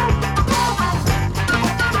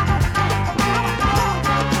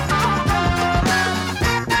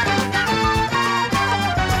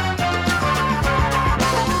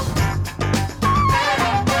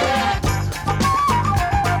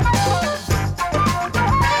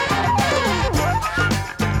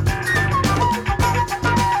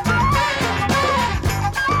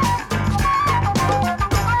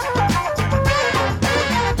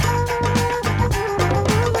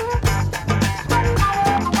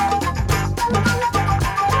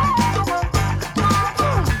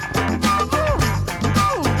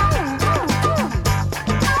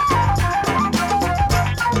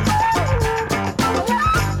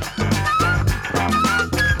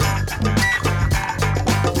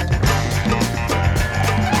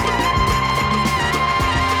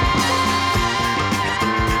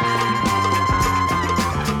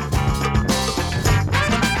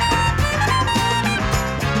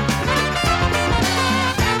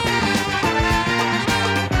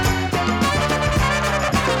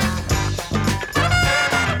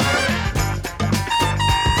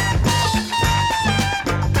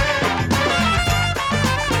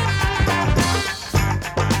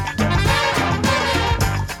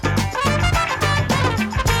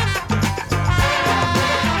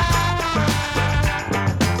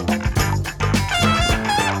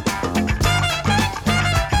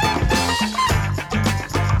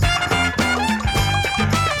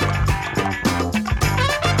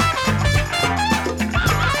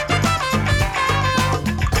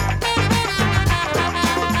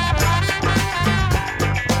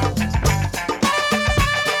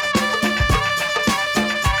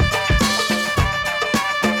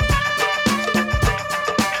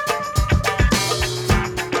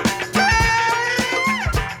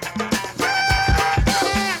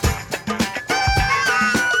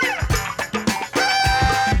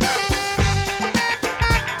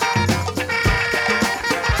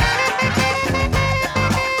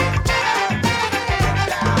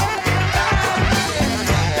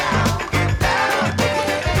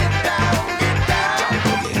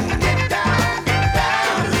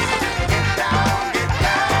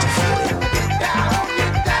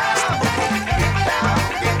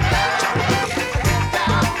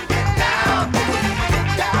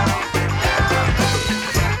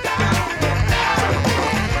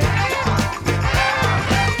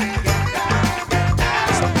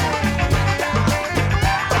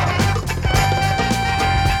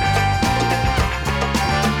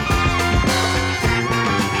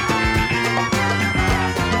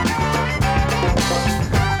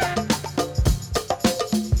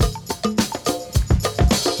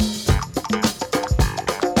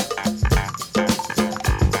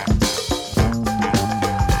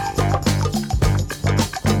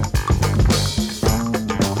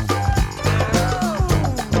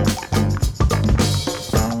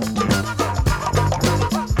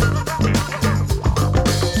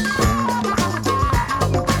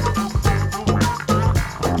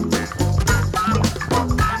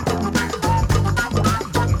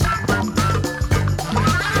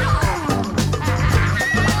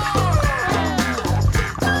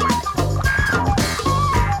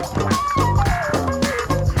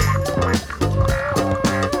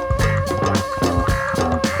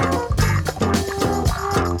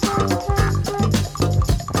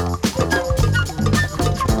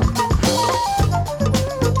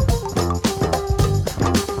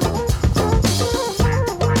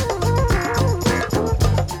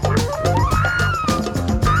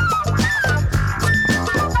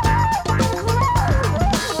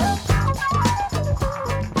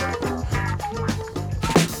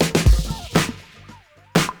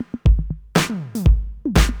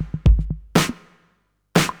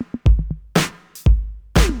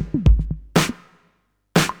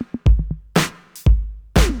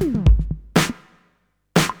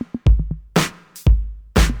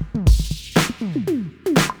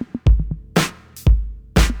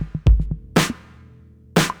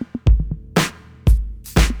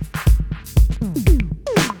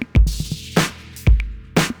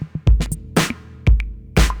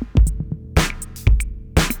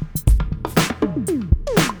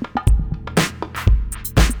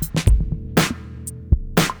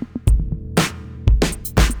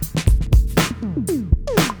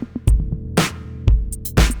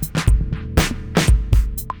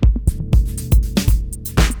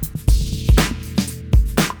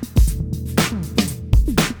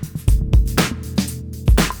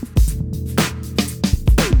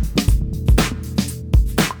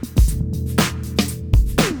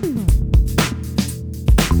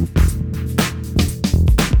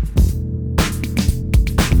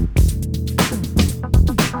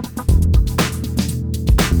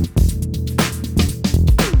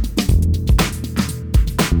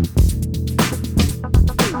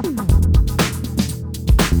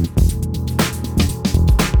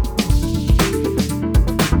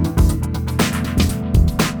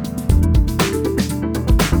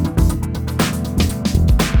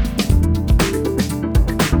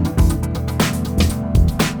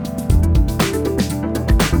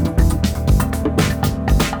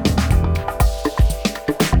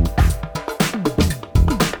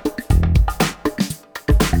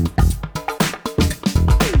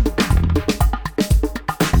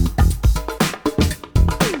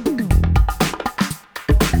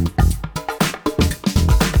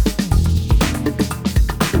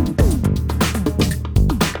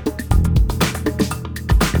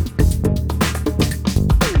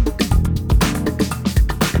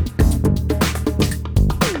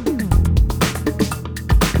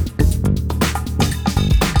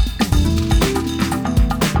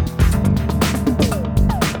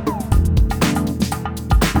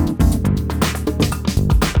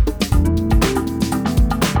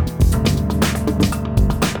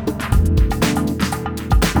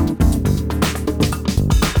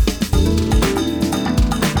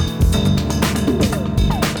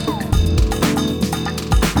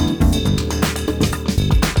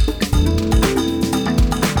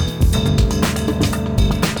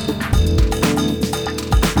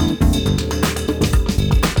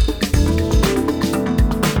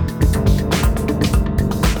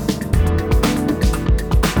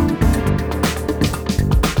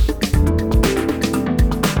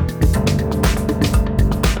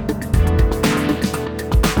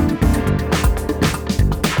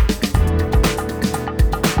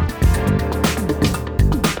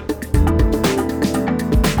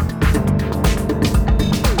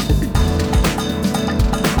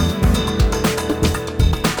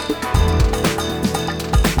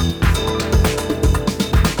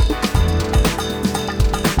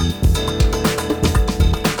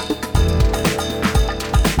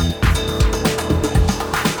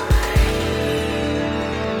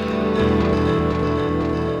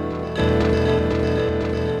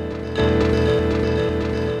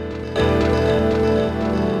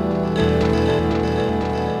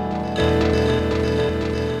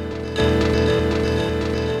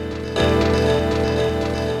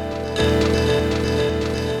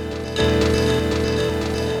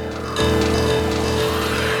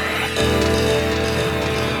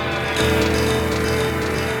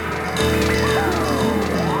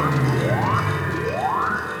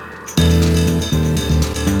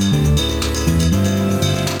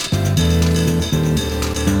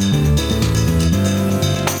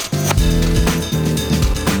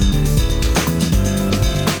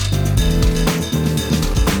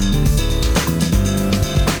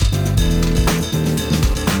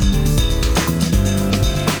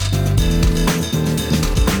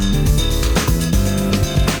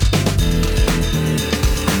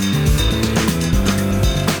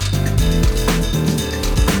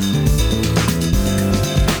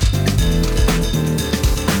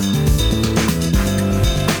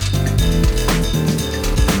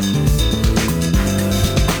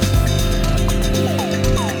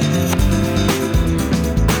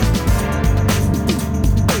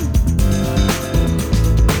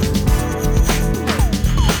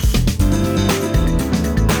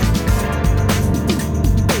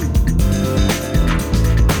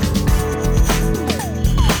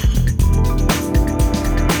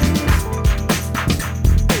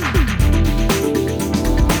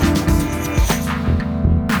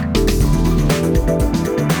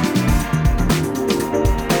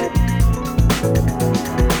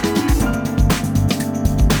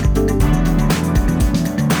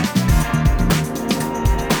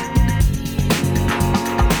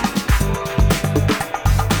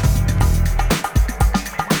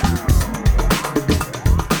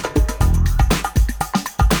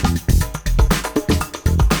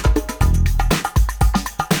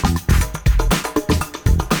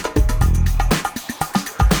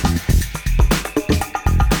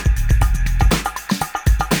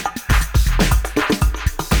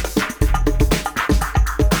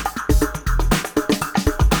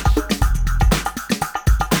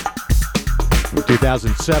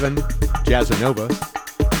 2007, Jazzanova.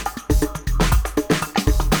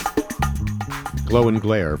 Glow and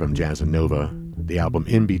Glare from Jazzanova. The album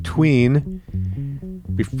In Between.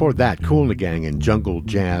 Before that, Kool and the Gang and Jungle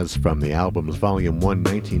Jazz from the albums Volume 1,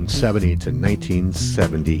 1970 to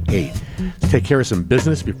 1978. Let's take care of some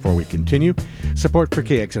business before we continue. Support for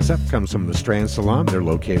KXSF comes from the Strand Salon. They're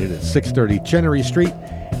located at 630 Chenery Street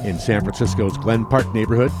in San Francisco's Glen Park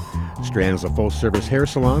neighborhood. Strand is a full-service hair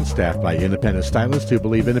salon staffed by independent stylists who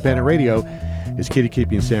believe independent radio is key to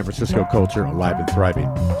keeping San Francisco culture alive and thriving.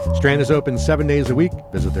 Strand is open 7 days a week.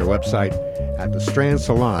 Visit their website at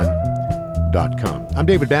thestrandsalon.com. I'm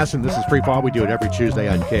David Basson. This is FreeFall. We do it every Tuesday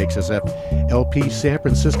on KXSF LP San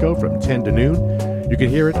Francisco from 10 to noon. You can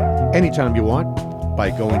hear it anytime you want by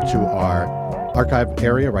going to our archive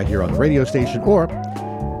area right here on the radio station, or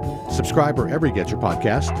subscribe wherever you get your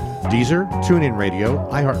podcast. Deezer, TuneIn Radio,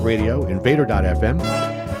 iHeartRadio, Invader.fm.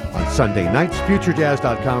 On Sunday nights,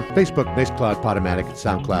 FutureJazz.com, Facebook, Mixcloud, Podomatic, and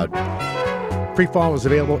SoundCloud. FreeFall is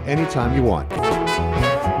available anytime you want.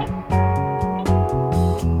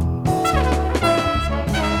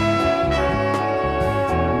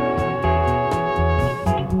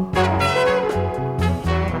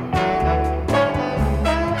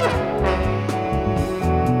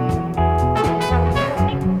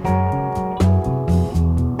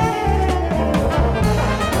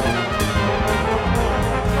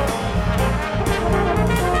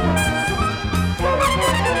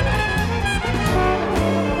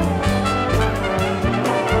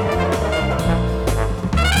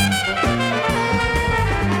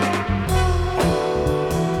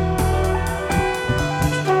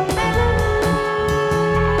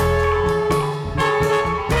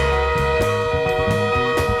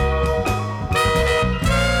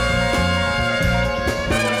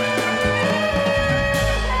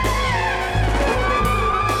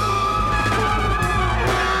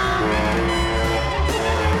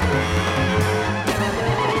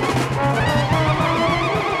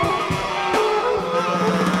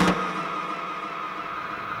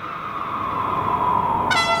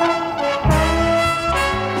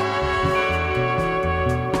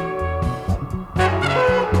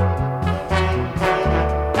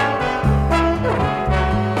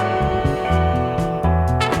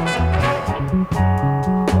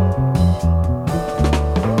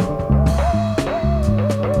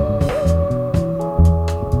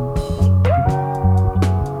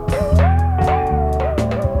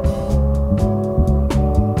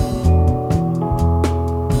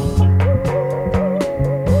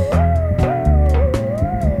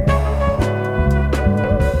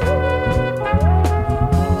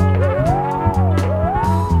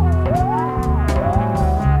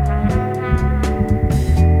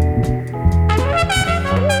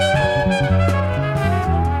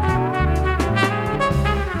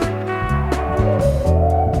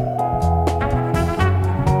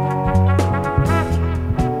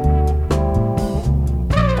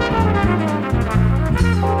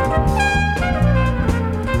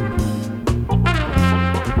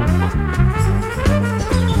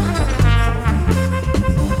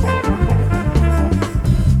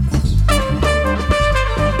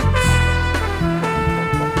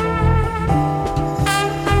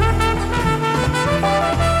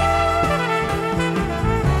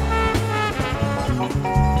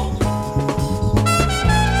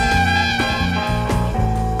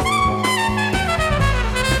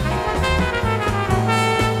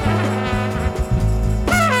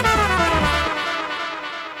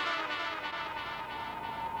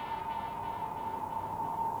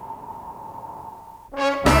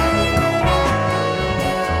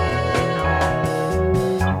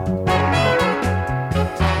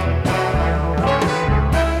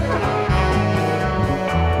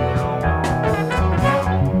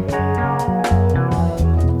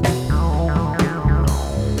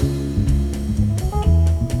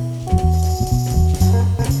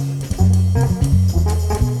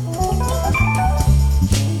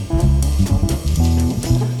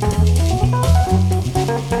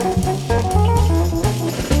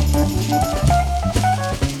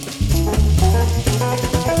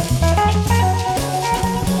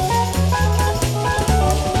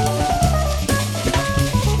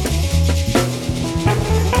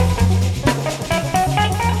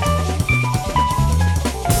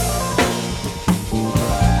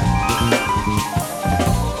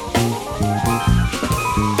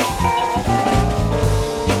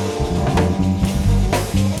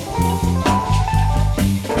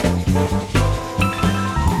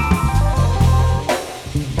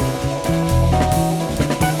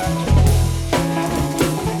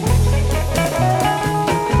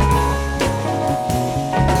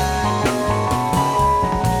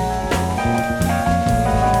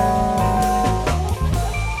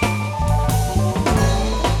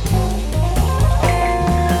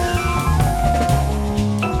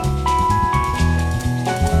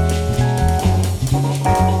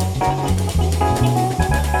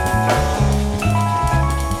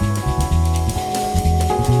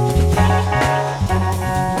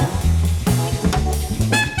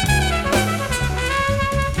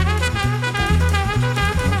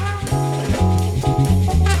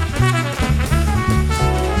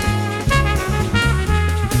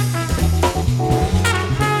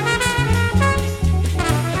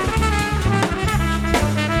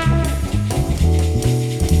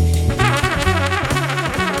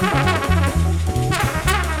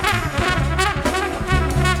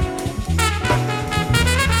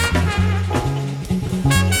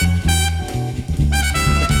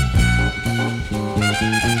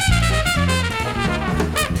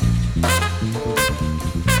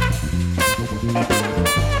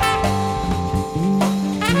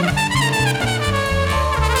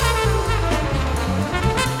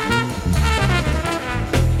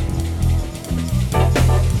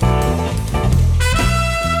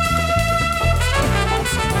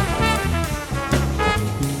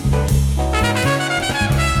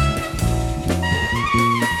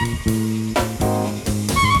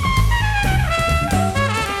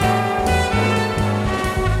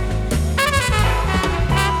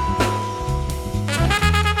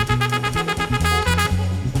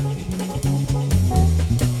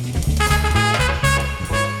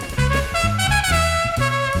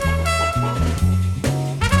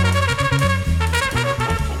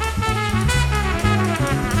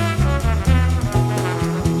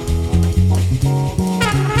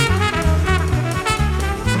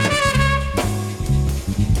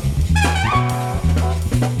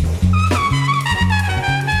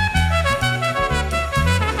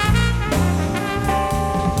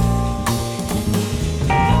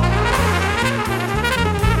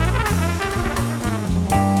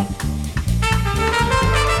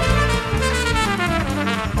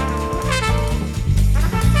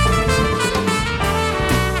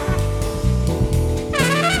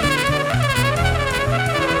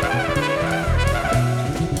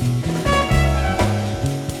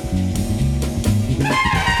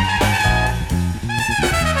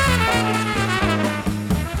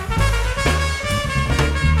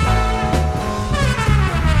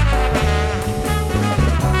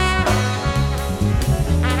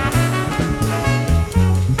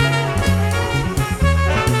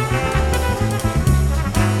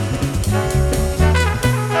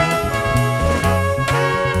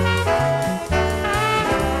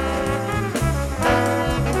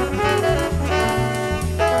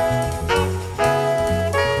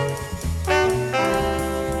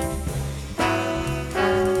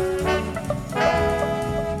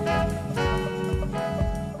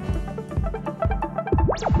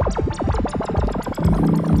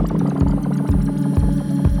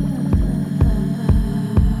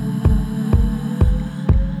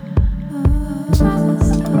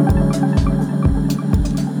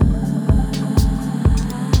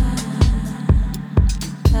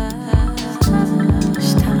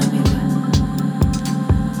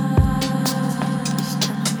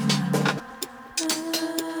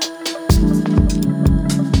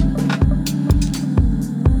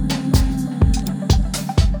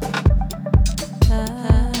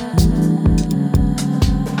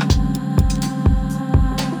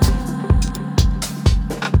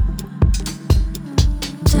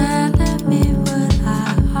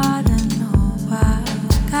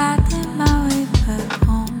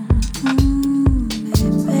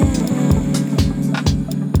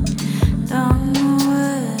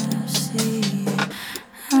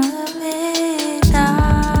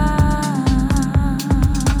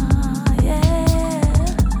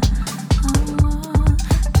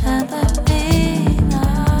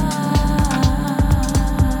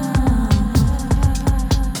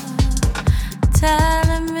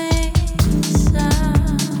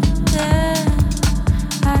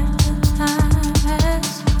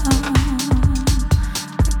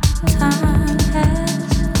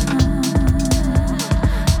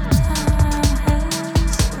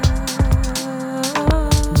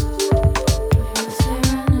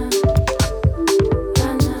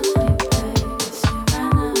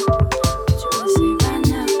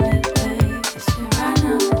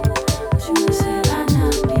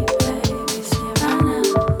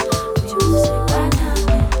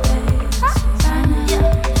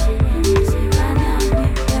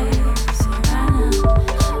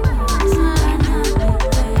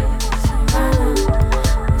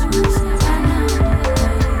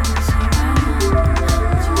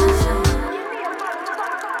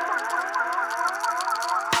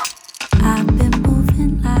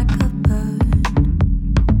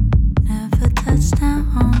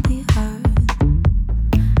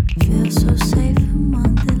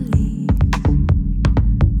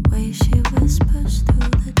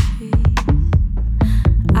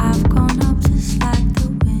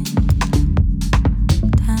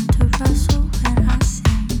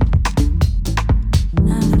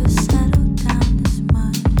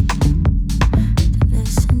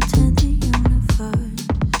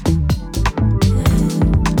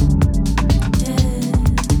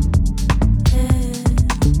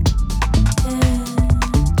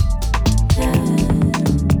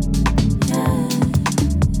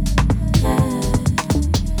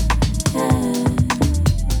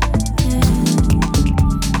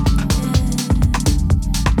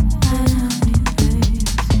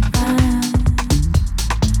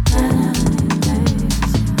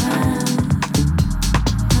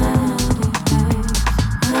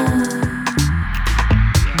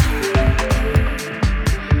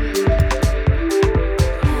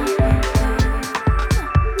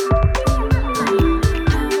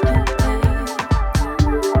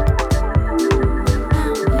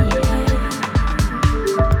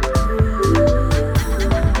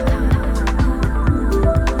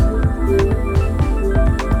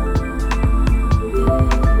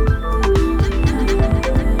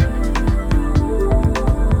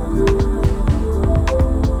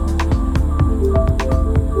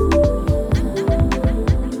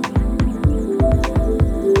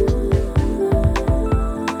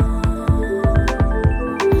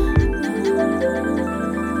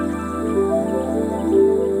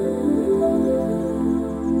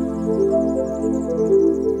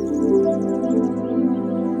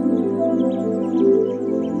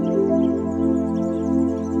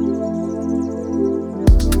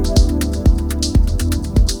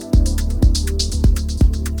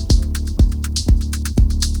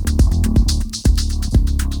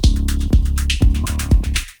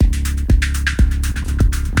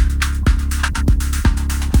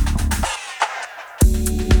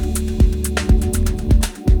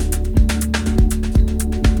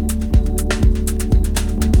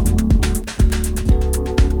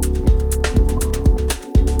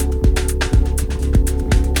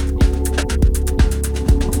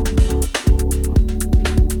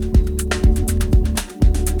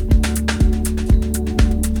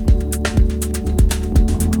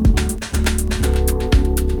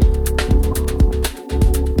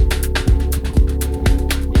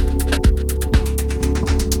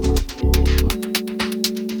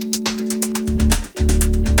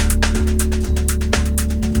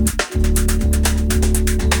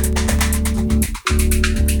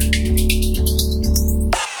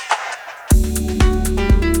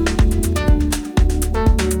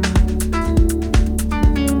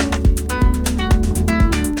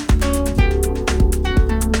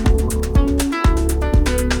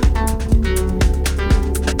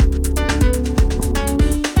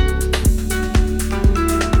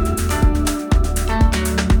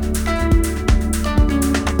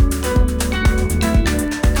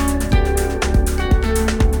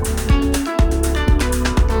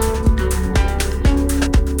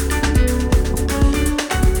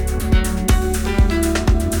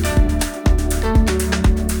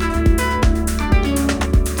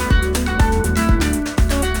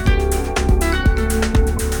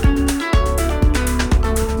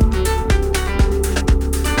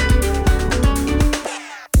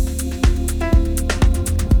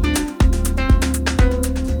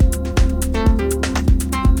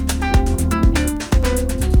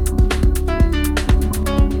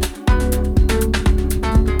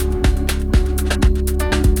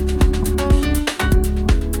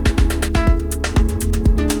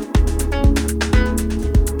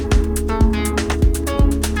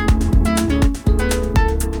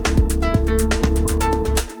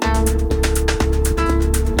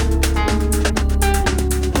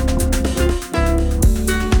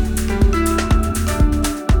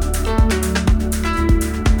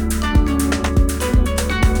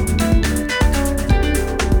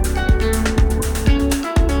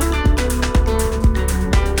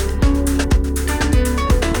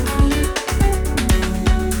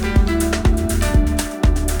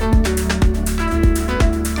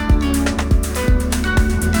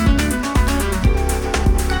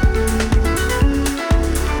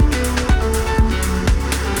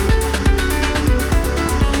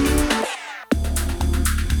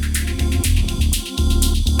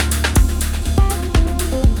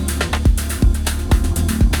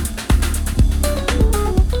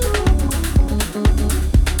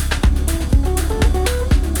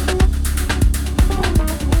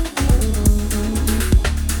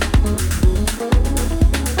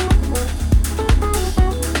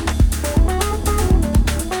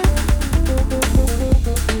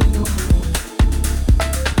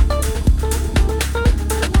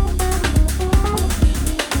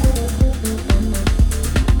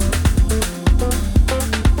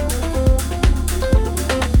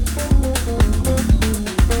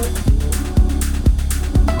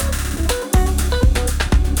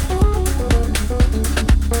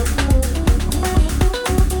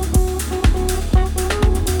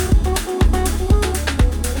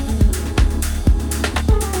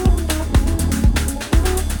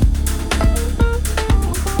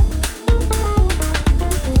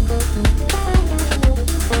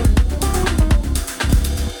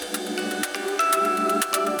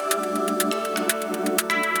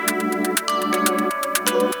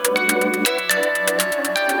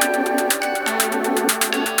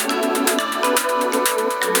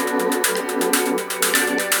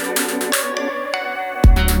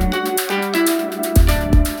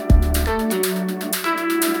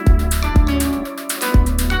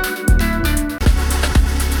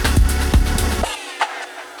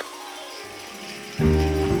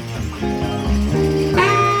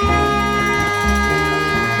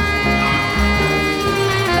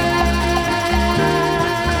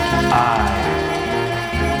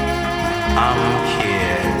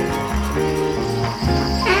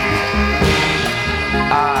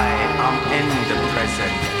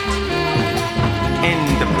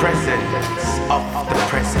 presence of the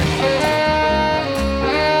present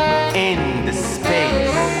in the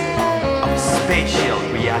space of spatial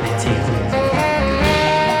reality.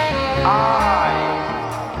 I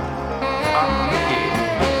am here.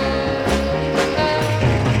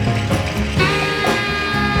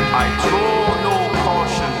 I draw no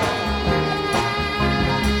caution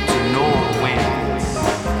to no winds.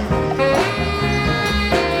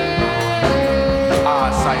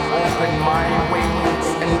 As I open my wings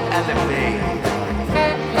and elevate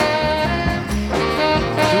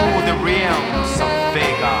through the realms of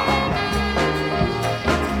Vega,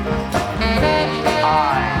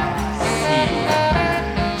 I see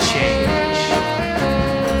change.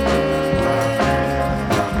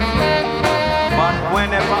 But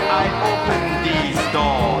whenever I open these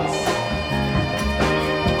doors,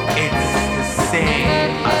 it's the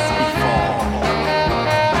same as before.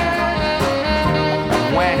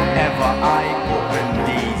 Whenever I open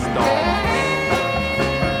these doors,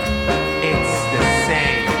 it's the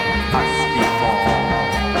same as before.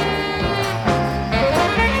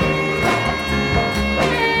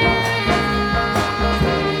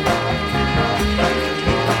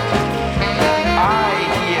 I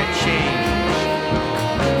hear change.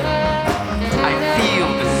 I feel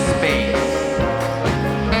the space.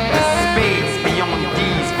 The space beyond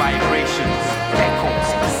these vibrations, echoes,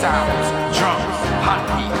 sounds, drums,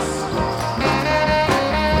 heartbeats.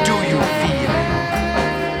 Do you feel it?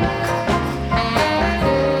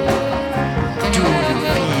 Do you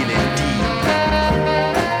feel it deep?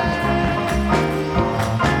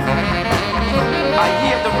 I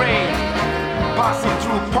hear the rain passing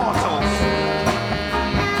through portals.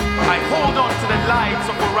 I hold on to the lights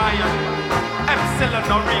of Orion, Epsilon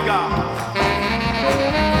Origa.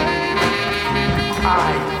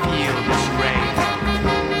 I feel this rain.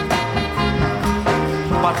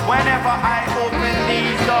 But whenever I open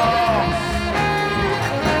these doors,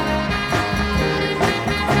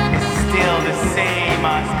 it's still the same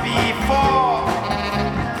as before.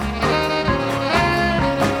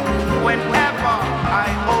 Whenever I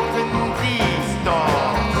open these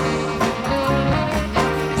doors,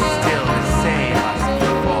 it's still the same as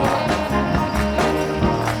before.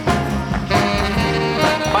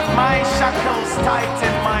 But my shackles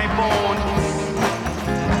tighten my bones,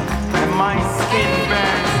 and my skin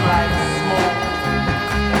burns like smoke.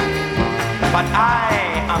 But I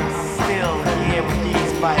am still here with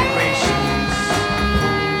these vibrations.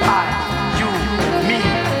 I, you, me,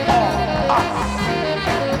 all, us.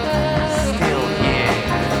 Still here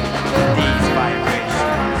with these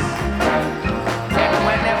vibrations. And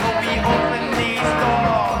whenever we open these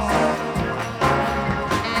doors,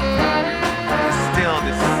 it's still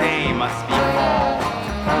the same as before.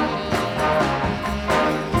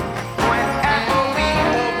 Whenever we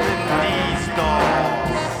open these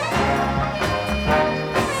doors,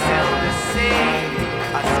 it's still the same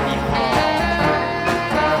as before.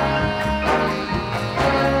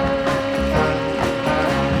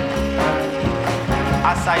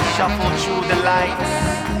 As I shuffle through the lights,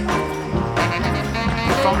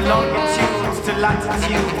 from longitudes to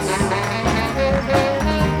latitudes,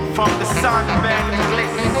 from the sunburned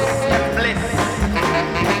bliss and bliss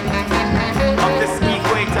of this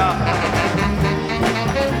equator,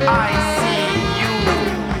 I see you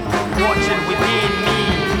watching within me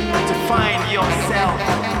to find yourself.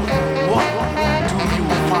 What do you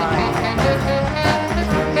find?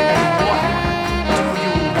 And what do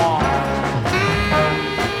you want?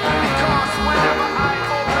 Because whenever I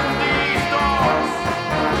open these doors,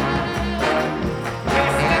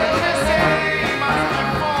 it's still the same as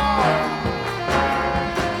before.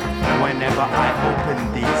 Whenever I open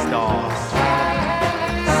these doors,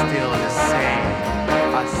 still the same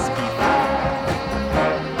as before.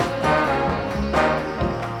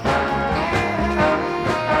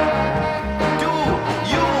 Do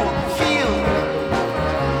you feel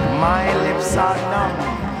my lips are numb?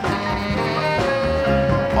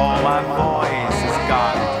 Or my voice is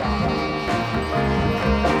gone?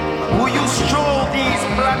 Will you stroll these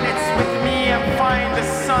planets with me and find the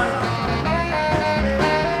sun?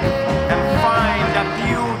 And find that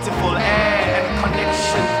beautiful air and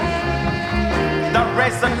connection that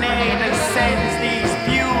resonate and sends these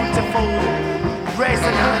beautiful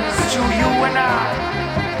resonance to you and I.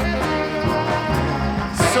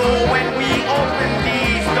 So when we open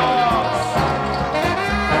these doors,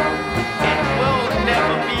 it will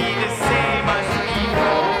never be the same as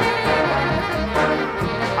before.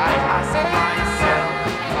 I ask myself,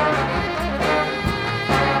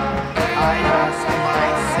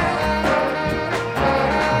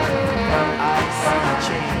 I see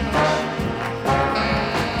change.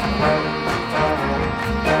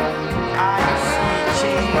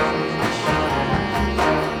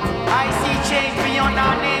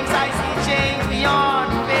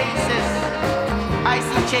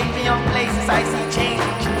 I see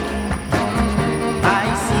change. I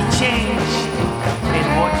see change in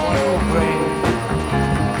what you bring.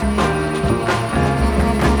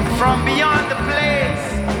 From beyond the place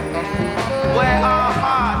where our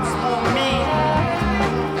hearts will meet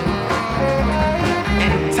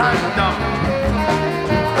in tandem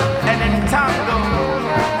and entangle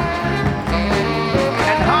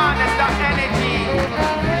and harness the energy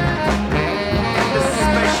in the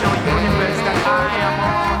special universe that I am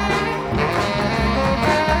on.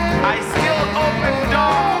 I still open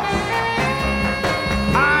doors.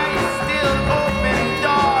 I still open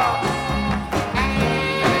doors.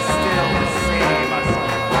 And it's still the same as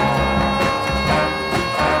before.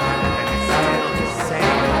 And it's still the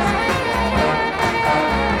same as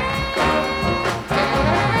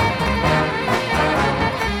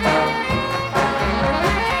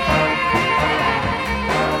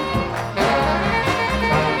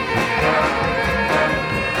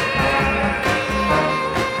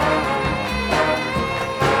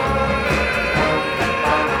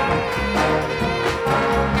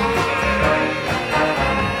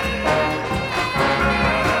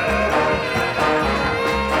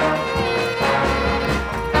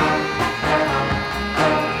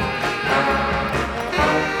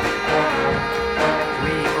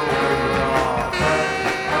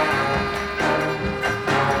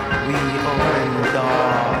we open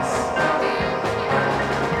doors,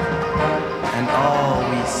 and all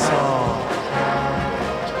we saw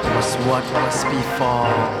was what was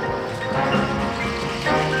before,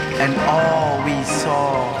 and all we saw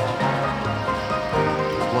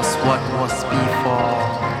was what was before.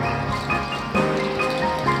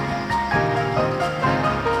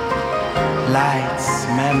 Lights,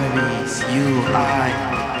 memories, you, I.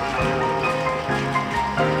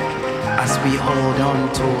 As we hold on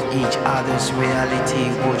to each other's reality,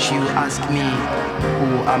 would you ask me, who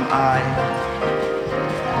am I?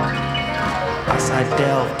 As I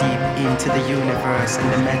delve deep into the universe and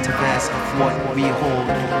the metaverse of what we hold.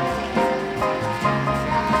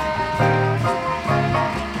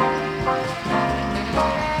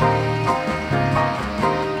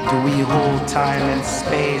 Do we hold time and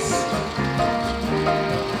space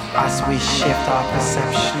as we shift our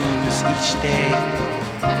perceptions each day?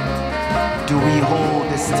 Do we hold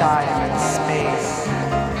this time and space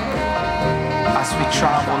as we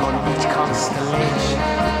travel on each constellation?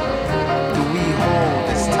 Do we hold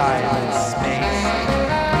this time and space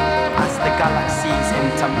as the galaxies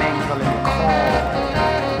intermingle and call?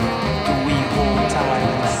 Do we hold time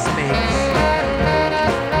and space?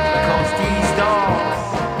 Because these doors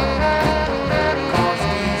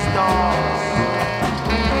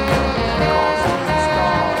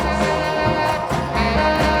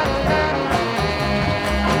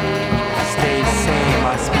stay same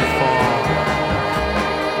as before.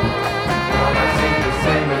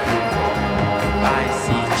 I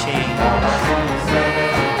see change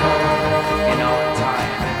in all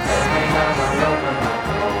time and space.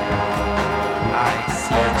 I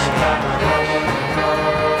see change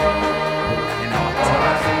in all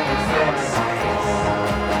time and space.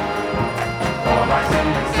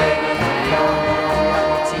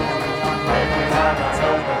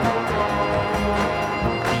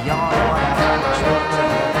 Beyond what I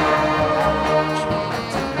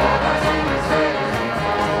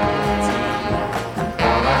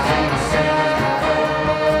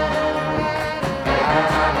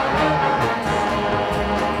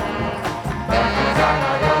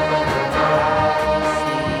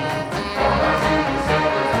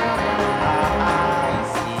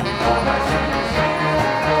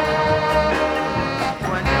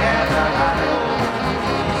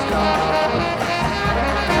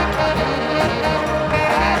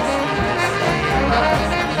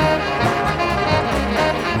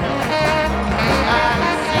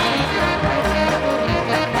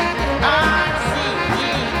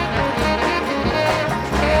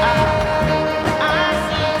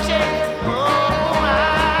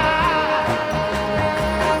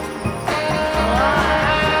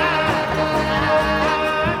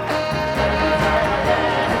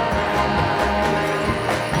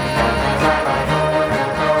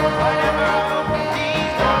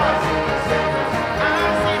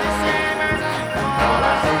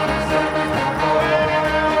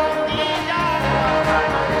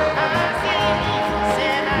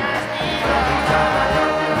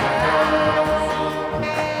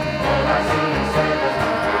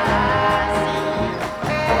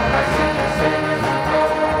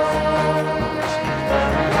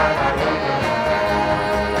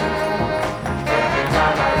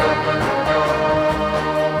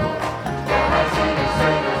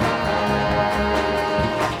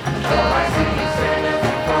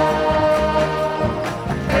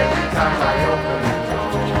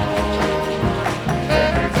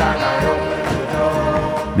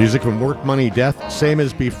Music from Work, Money, Death, same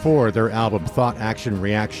as before their album Thought, Action,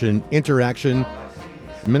 Reaction, Interaction,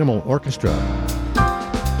 Minimal Orchestra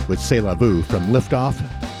with C'est La Vu from Liftoff,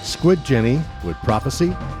 Squid Jenny with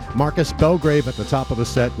Prophecy, Marcus Belgrave at the top of the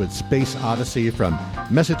set with Space Odyssey from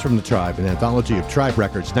Message from the Tribe, an anthology of Tribe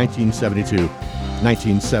Records,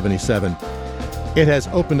 1972-1977. It has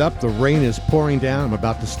opened up. The rain is pouring down. I'm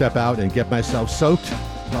about to step out and get myself soaked.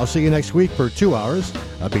 I'll see you next week for 2 hours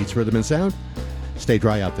of beats, rhythm, and sound. Stay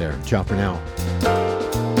dry out there. Ciao for now.